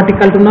 5 not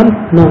equal to null?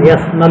 No,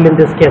 yes, null in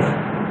this case.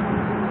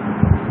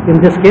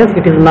 In this case,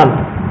 it is null.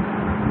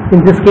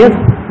 In this case,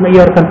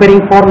 you are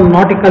comparing for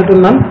not equal to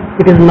null,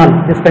 it is null,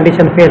 this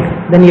condition fails,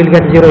 then you will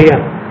get 0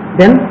 here.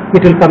 Then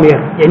it will come here.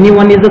 Any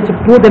one is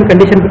true, then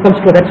condition becomes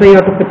true, that's why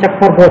you have to check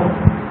for both.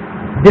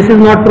 This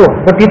is not true,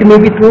 but it may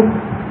be true.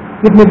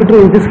 It may be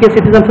true. In this case,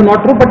 it is also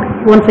not true. But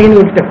once again, you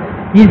will check.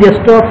 Is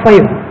S2 of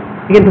 5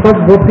 again because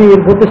both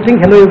the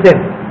string hello is there.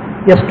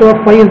 S2 of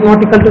 5 is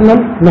not equal to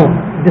null. No,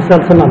 this is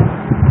also null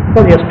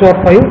because S2 of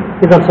 5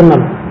 is also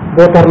null.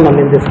 Both are null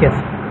in this case.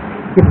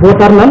 If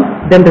both are null,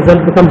 then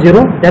result becomes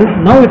 0. Then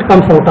now it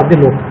comes out of the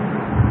loop.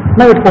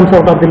 Now it comes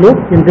out of the loop.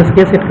 In this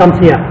case, it comes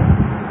here.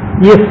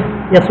 If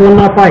S1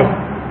 of I,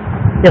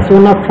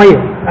 S1 of 5,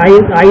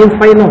 I is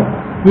 5 now.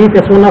 If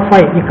S1 of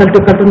 5 equal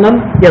to null,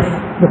 yes,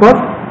 because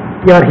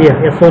you are here,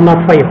 S1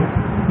 of 5,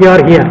 you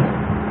are here,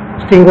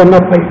 string 1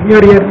 of 5, you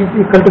are here is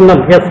equal to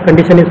null, yes,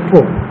 condition is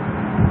true.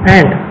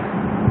 And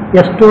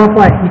S2 of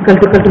I equal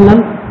to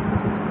null,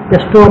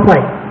 S2 of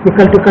I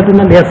equal to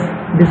null, yes,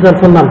 this is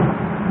also null.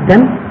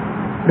 Then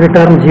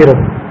return 0.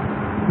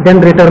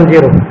 Then return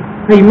 0.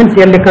 It means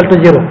L equal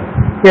to 0.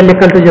 L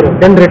equal to 0.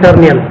 Then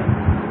return L.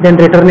 then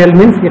return L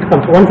means it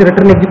comes. Once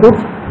return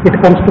executes, it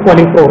comes to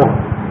calling program.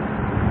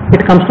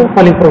 It comes to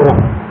calling program.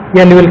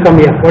 L will come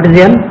here. What is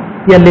L?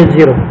 L is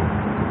 0.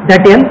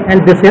 That L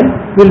and this L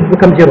will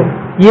become 0.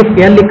 If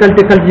L equal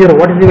to 0,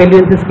 what is the value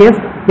in this case?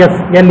 Yes,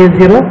 L is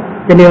 0,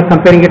 then you are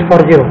comparing it for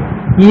 0.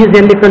 Is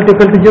L equal to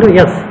 0?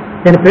 Yes,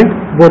 then print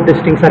both the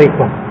strings are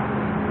equal.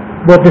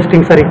 Both the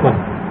strings are equal.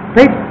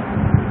 Right?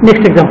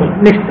 Next example,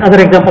 next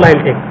other example I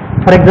will take.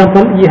 For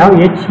example, you have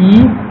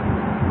HE,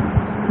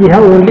 you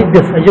have only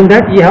this. Assume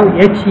that you have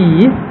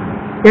HE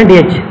and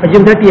H.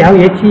 Assume that you have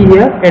HE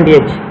here and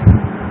H.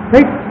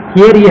 Right?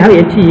 Here you have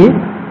HE,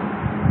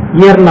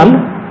 here null,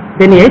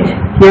 then H,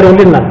 here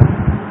only null.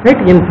 Right?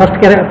 In first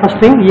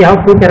string you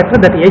have two characters,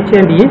 that H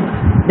and E.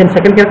 Then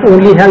second character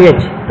only have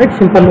H. Right?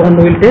 Simple one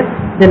will take.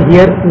 Then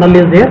here null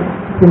is there.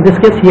 In this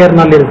case here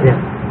null is there.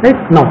 Right?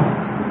 Now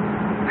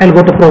I will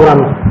go to program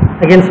now.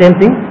 Again same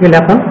thing will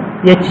happen.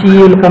 HE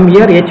will come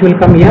here, H will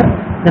come here.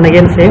 Then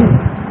again same.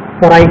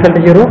 For I equal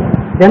to 0.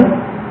 Then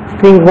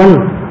string 1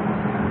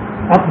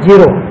 of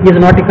 0 is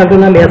not equal to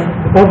null, yes,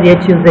 because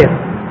H is there.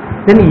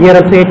 Then here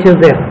also H is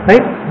there.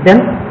 Right? Then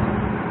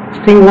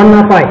string 1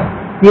 of I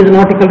is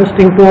not equal to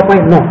string 2 of I.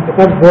 No,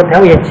 because both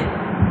have H.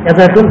 As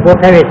I told,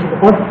 both have H,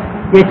 because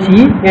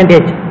HE and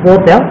H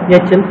both have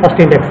H in first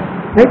index.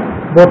 Right?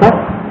 Both are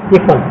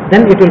equal.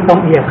 Then it will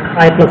come here.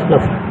 I plus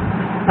plus.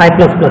 I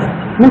plus plus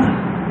means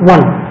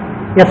 1.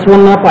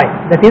 S1 of I,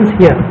 that is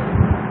here.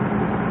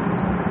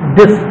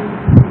 This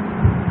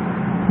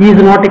is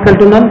not equal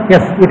to null.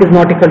 Yes, it is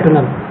not equal to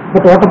null.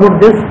 But what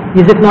about this?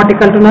 Is it not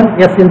equal to null?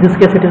 Yes, in this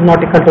case it is not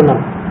equal to null.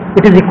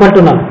 It is equal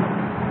to null.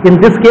 In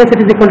this case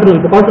it is equal to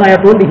null, because I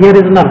have told here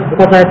is null,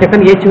 because I have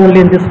taken H only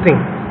in this string.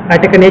 I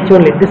have taken H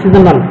only. This is a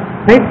null.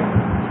 Right?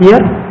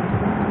 Here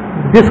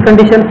this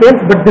condition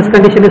fails, but this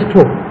condition is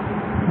true.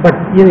 But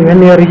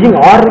when you are using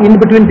OR in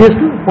between these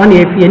two,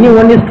 if any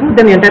one is true,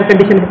 then the entire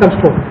condition becomes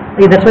true.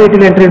 That's why it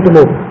will enter into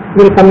loop.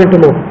 It will come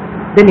into loop.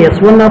 Then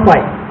S1 of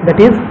I,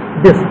 that is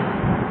this.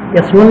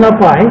 S1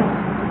 of I,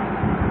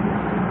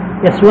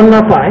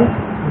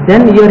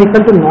 then you are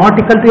equal to not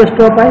equal to S2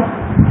 of I.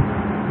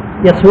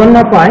 S1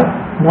 of I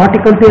not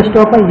equal to S2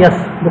 of I, yes,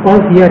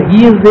 because here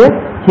E is there,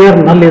 here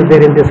null is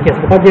there in this case,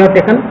 because you have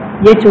taken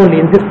H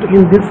only. In this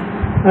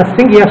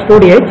string you have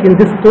stored H, in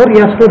this store you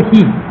have stored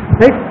He.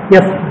 Right?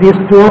 Yes, these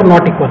two are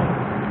not equal.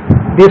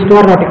 These two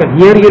are not equal.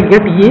 Here you will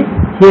get E,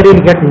 here you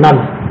will get null.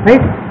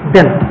 Right?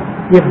 Then,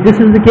 if this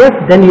is the case,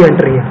 then you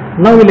enter here.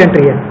 Now you will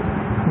enter here.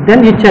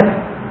 Then you check.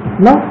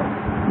 Now,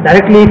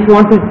 directly if you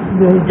want to,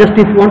 just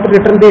if you want to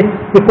return the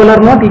equal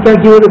or not, you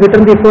can give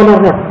return the equal or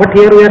not. But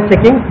here we are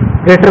checking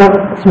greater or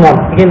small.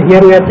 Again,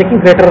 here we are checking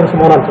greater or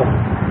small also.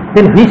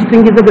 Then which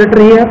string is the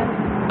greater here?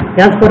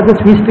 As per this,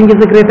 which string is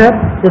the greater?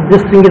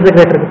 This string is the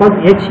greater, because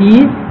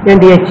HE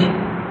and H.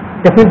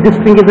 Definitely this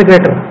string is the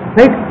greater,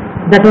 right?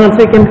 That one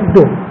also you can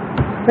do,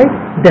 right?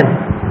 Then,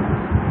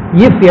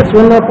 if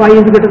S1 of I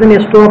is greater than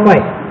S2 of I,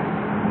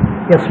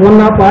 S1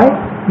 of I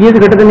is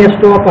greater than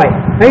S2 of I,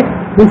 right?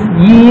 Means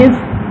E is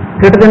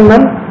greater than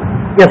null,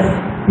 yes,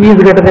 E is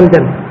greater than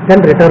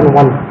then return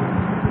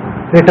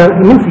 1.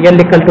 Return means L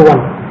equal to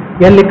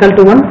 1. L equal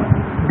to 1,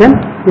 then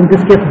in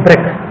this case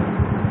break.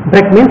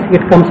 Break means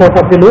it comes out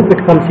of the loop, it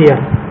comes here.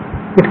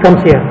 It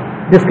comes here.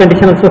 This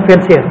condition also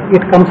fails here.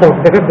 It comes out,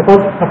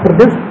 because after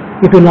this,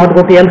 it will not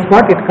go to else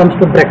part, it comes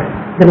to break.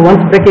 Then once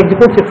break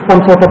executes, it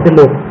comes out of the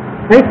loop.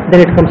 Right?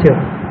 Then it comes here.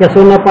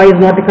 S1 of I is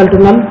not equal to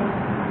null?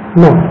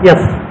 No. Yes.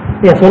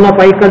 S1 of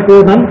I equal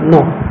to null? No.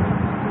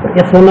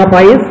 S1 of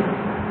I is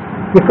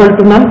equal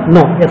to null?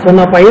 No. S1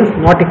 of I is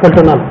not equal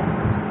to null.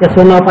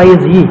 S1 of I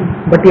is E,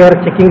 but you are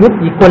checking with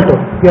equal to.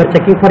 You are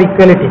checking for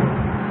equality.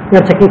 You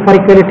are checking for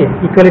equality.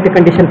 Equality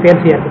condition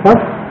fails here,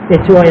 because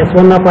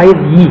S1 of I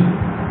is E.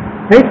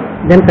 Right?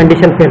 Then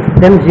condition fails.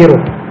 Then 0.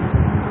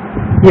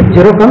 If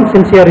 0 comes,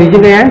 since you are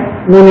using a AND,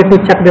 no need to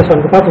check this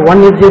one, because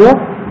 1 is 0.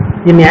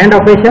 In AND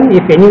operation,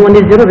 if any one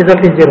is 0,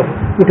 result is 0.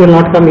 It will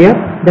not come here.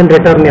 Then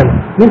return L.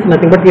 Means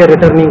nothing but you are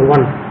returning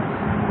 1.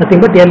 Nothing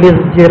but L is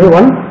 0,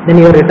 1. Then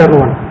you are return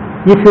 1.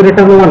 If you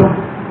return 1,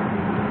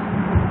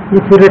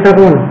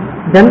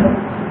 then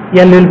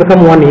L will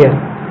become 1 here.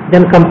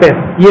 Then compare.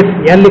 If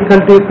L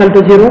equal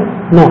to 0,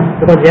 no,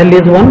 because L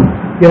is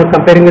 1. You are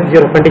comparing with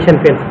 0. Condition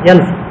fails.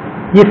 Else,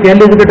 if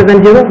L is greater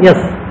than 0, yes.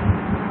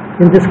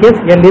 In this case,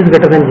 L is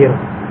greater than 0.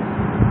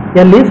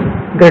 L is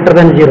greater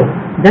than 0.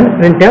 Then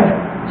printf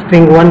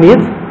string 1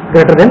 is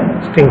greater than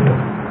string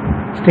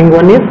 2. String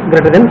 1 is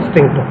greater than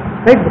string 2.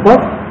 Right?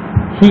 Because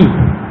He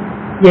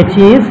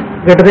is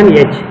greater than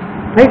H.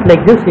 Right?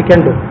 Like this you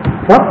can do.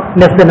 For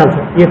less than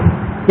also. If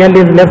L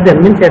is less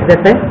than, means at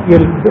that time you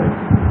will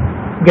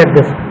get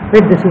this.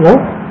 Right? This is how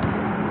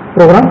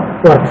program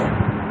works.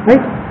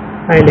 Right?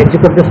 I will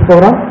execute this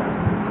program.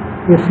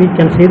 You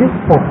can see the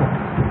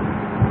output.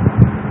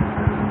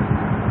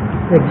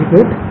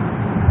 Execute.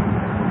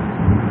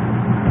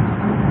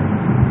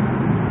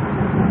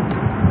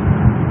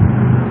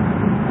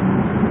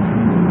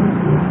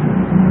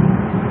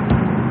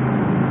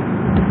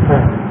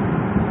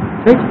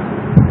 Right?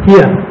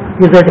 Here,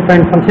 user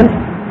defined functions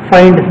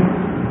find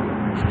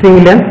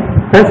string length,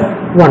 press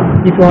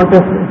 1. If you want to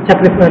check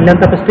the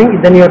length of a string,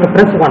 then you have to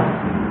press 1.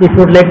 If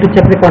you would like to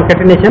check the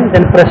concatenation,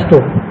 then press 2.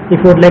 If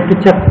you would like to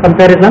check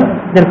comparison,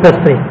 then press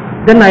 3.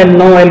 Then I'll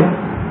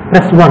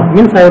press 1,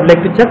 means I would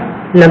like to check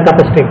length of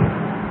a string.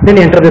 Then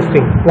enter the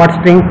string. What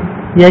string?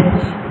 H,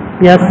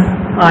 S,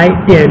 I,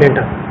 T I will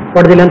enter.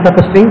 What is the length of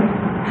a string?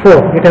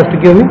 4. It has to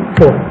give me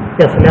 4.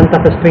 Yes, length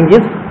of a string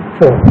is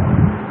 4.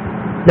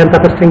 Length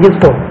of a string is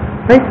 4.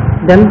 Right?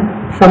 Then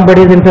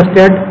somebody is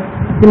interested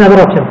in other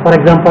option. For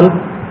example,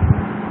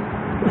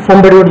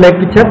 somebody would like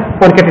to check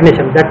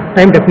concatenation. That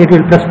time definitely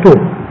will press 2.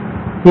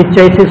 His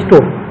choice is 2.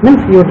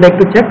 Means you would like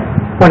to check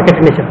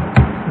concatenation.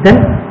 Then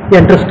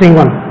enter string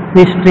 1.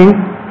 The string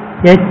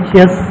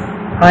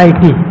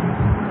HSIT.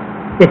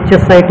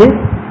 HSIT.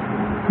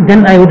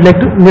 Then I would like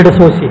to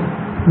need-associate.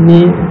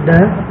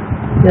 Need-associate.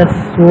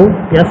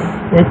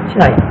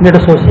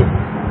 Need-associate.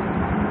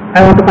 I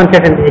want to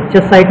concatenate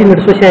HSIT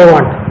need-associate I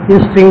want. In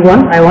string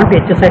 1 I want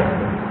HSIT.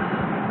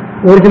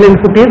 Original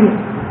input is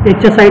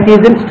HSIT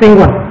is in string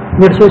 1.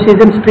 Need-associate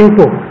is in string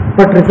 2.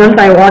 But result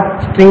I want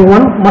string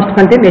 1 must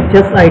contain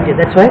HSIT.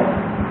 That's why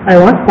I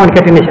want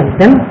concatenation.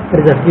 Then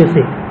result you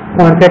see.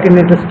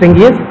 Concatenated string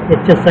is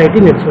HSIT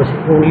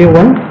need-associate. Only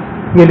one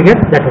you will get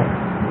that one.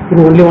 In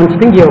only one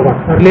string you have got.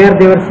 Earlier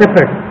they were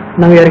separate.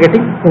 Now we are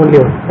getting only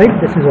one. Right?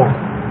 This is what.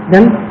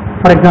 Then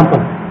for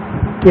example,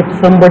 if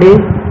somebody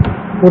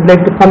would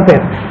like to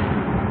compare,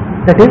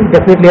 that is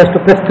definitely has to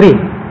press 3.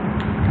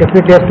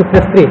 Definitely has to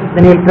press 3.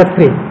 Then you will press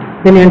 3.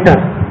 Then enter.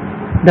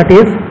 That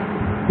is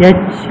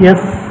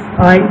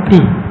HSIT.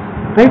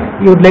 Right?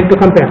 You would like to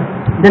compare.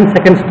 Then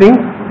second string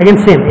again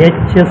same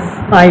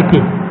HSIT.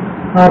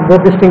 Are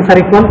both the strings are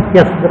equal?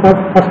 Yes, because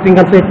first string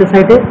also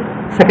HSIT,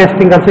 second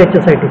string also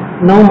HSIT.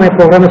 Now my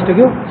program is to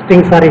give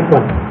strings are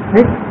equal.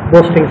 Right?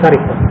 Both strings are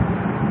equal.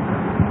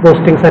 Both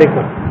strings are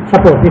equal.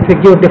 Suppose if you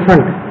give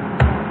different,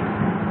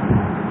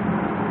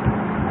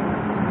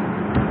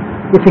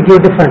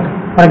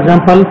 for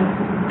example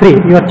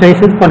 3, your choice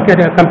is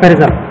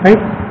comparison,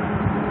 right?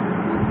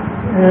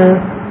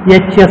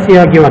 HS you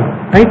have given,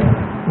 right?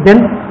 Then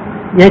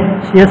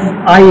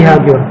HSI you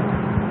have given.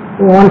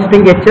 One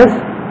string HS,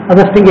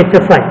 other string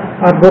HSI.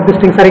 Are both the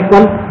strings are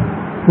equal?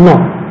 No.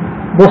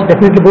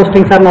 Definitely both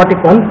strings are not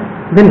equal.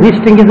 Then which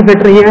string is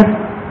better here?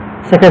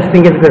 Second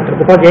string is better,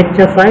 because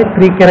HSI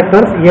 3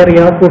 characters, here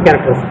you have 2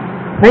 characters,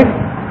 right?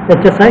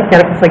 HSI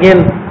characters again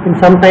in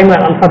some time are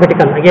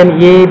alphabetical, again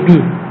A, B.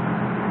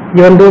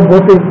 Even though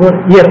both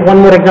here,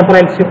 one more example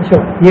I will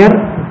show. Here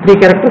 3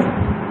 characters,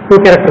 2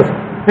 characters,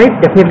 right?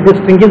 Definitely this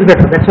string is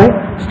better. That's why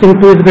string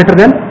 2 is better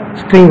than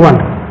string 1.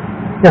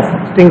 Yes,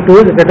 string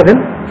 2 is better than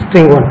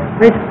string 1,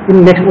 right?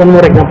 In next one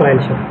more example I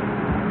will show.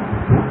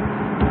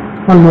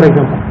 One more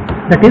example.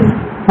 That is,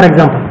 for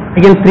example,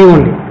 again 3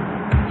 only.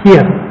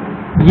 Here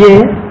A,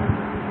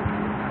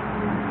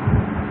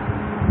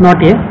 not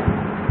A,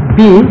 B,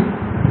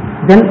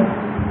 then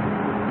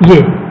A.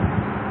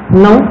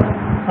 Now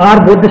are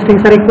both the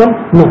strings are equal?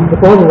 No,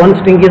 because one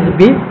string is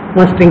B,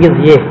 one string is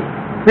A,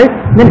 right?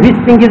 Then which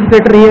string is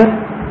better here?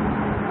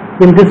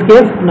 In this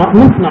case,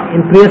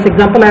 in previous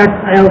example I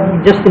have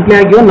just simply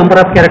given number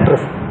of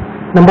characters.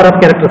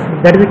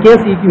 That is the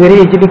case you very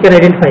easily can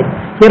identify.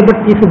 Here, but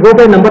if you go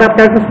by number of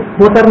characters,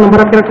 both are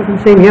number of characters the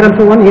same. Here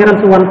also 1, here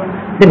also 1.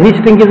 Then which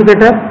string is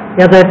better?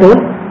 As I told,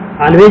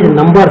 always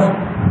numbers.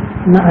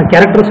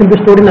 Characters will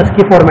be stored in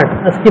ASCII format.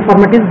 ASCII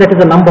format is that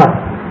is a number.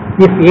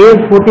 If A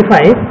is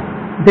 45,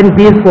 then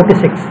B is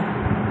 46.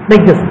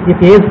 Like this. If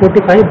A is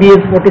 45, B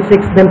is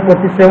 46, then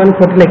 47,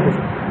 40 like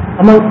this.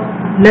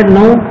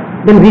 Now,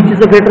 then which is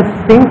the greater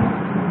string?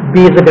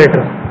 B is the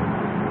greater.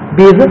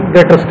 B is a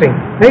greater string,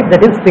 right?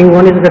 That is string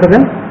 1 is greater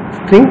than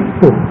string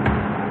 2.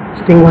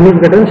 String 1 is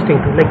greater than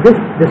string 2. Like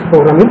this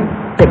program will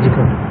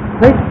execute,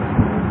 right?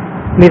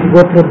 Please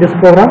go through this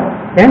program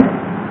and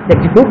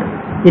execute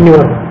in your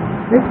work,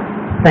 right?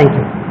 Thank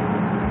you.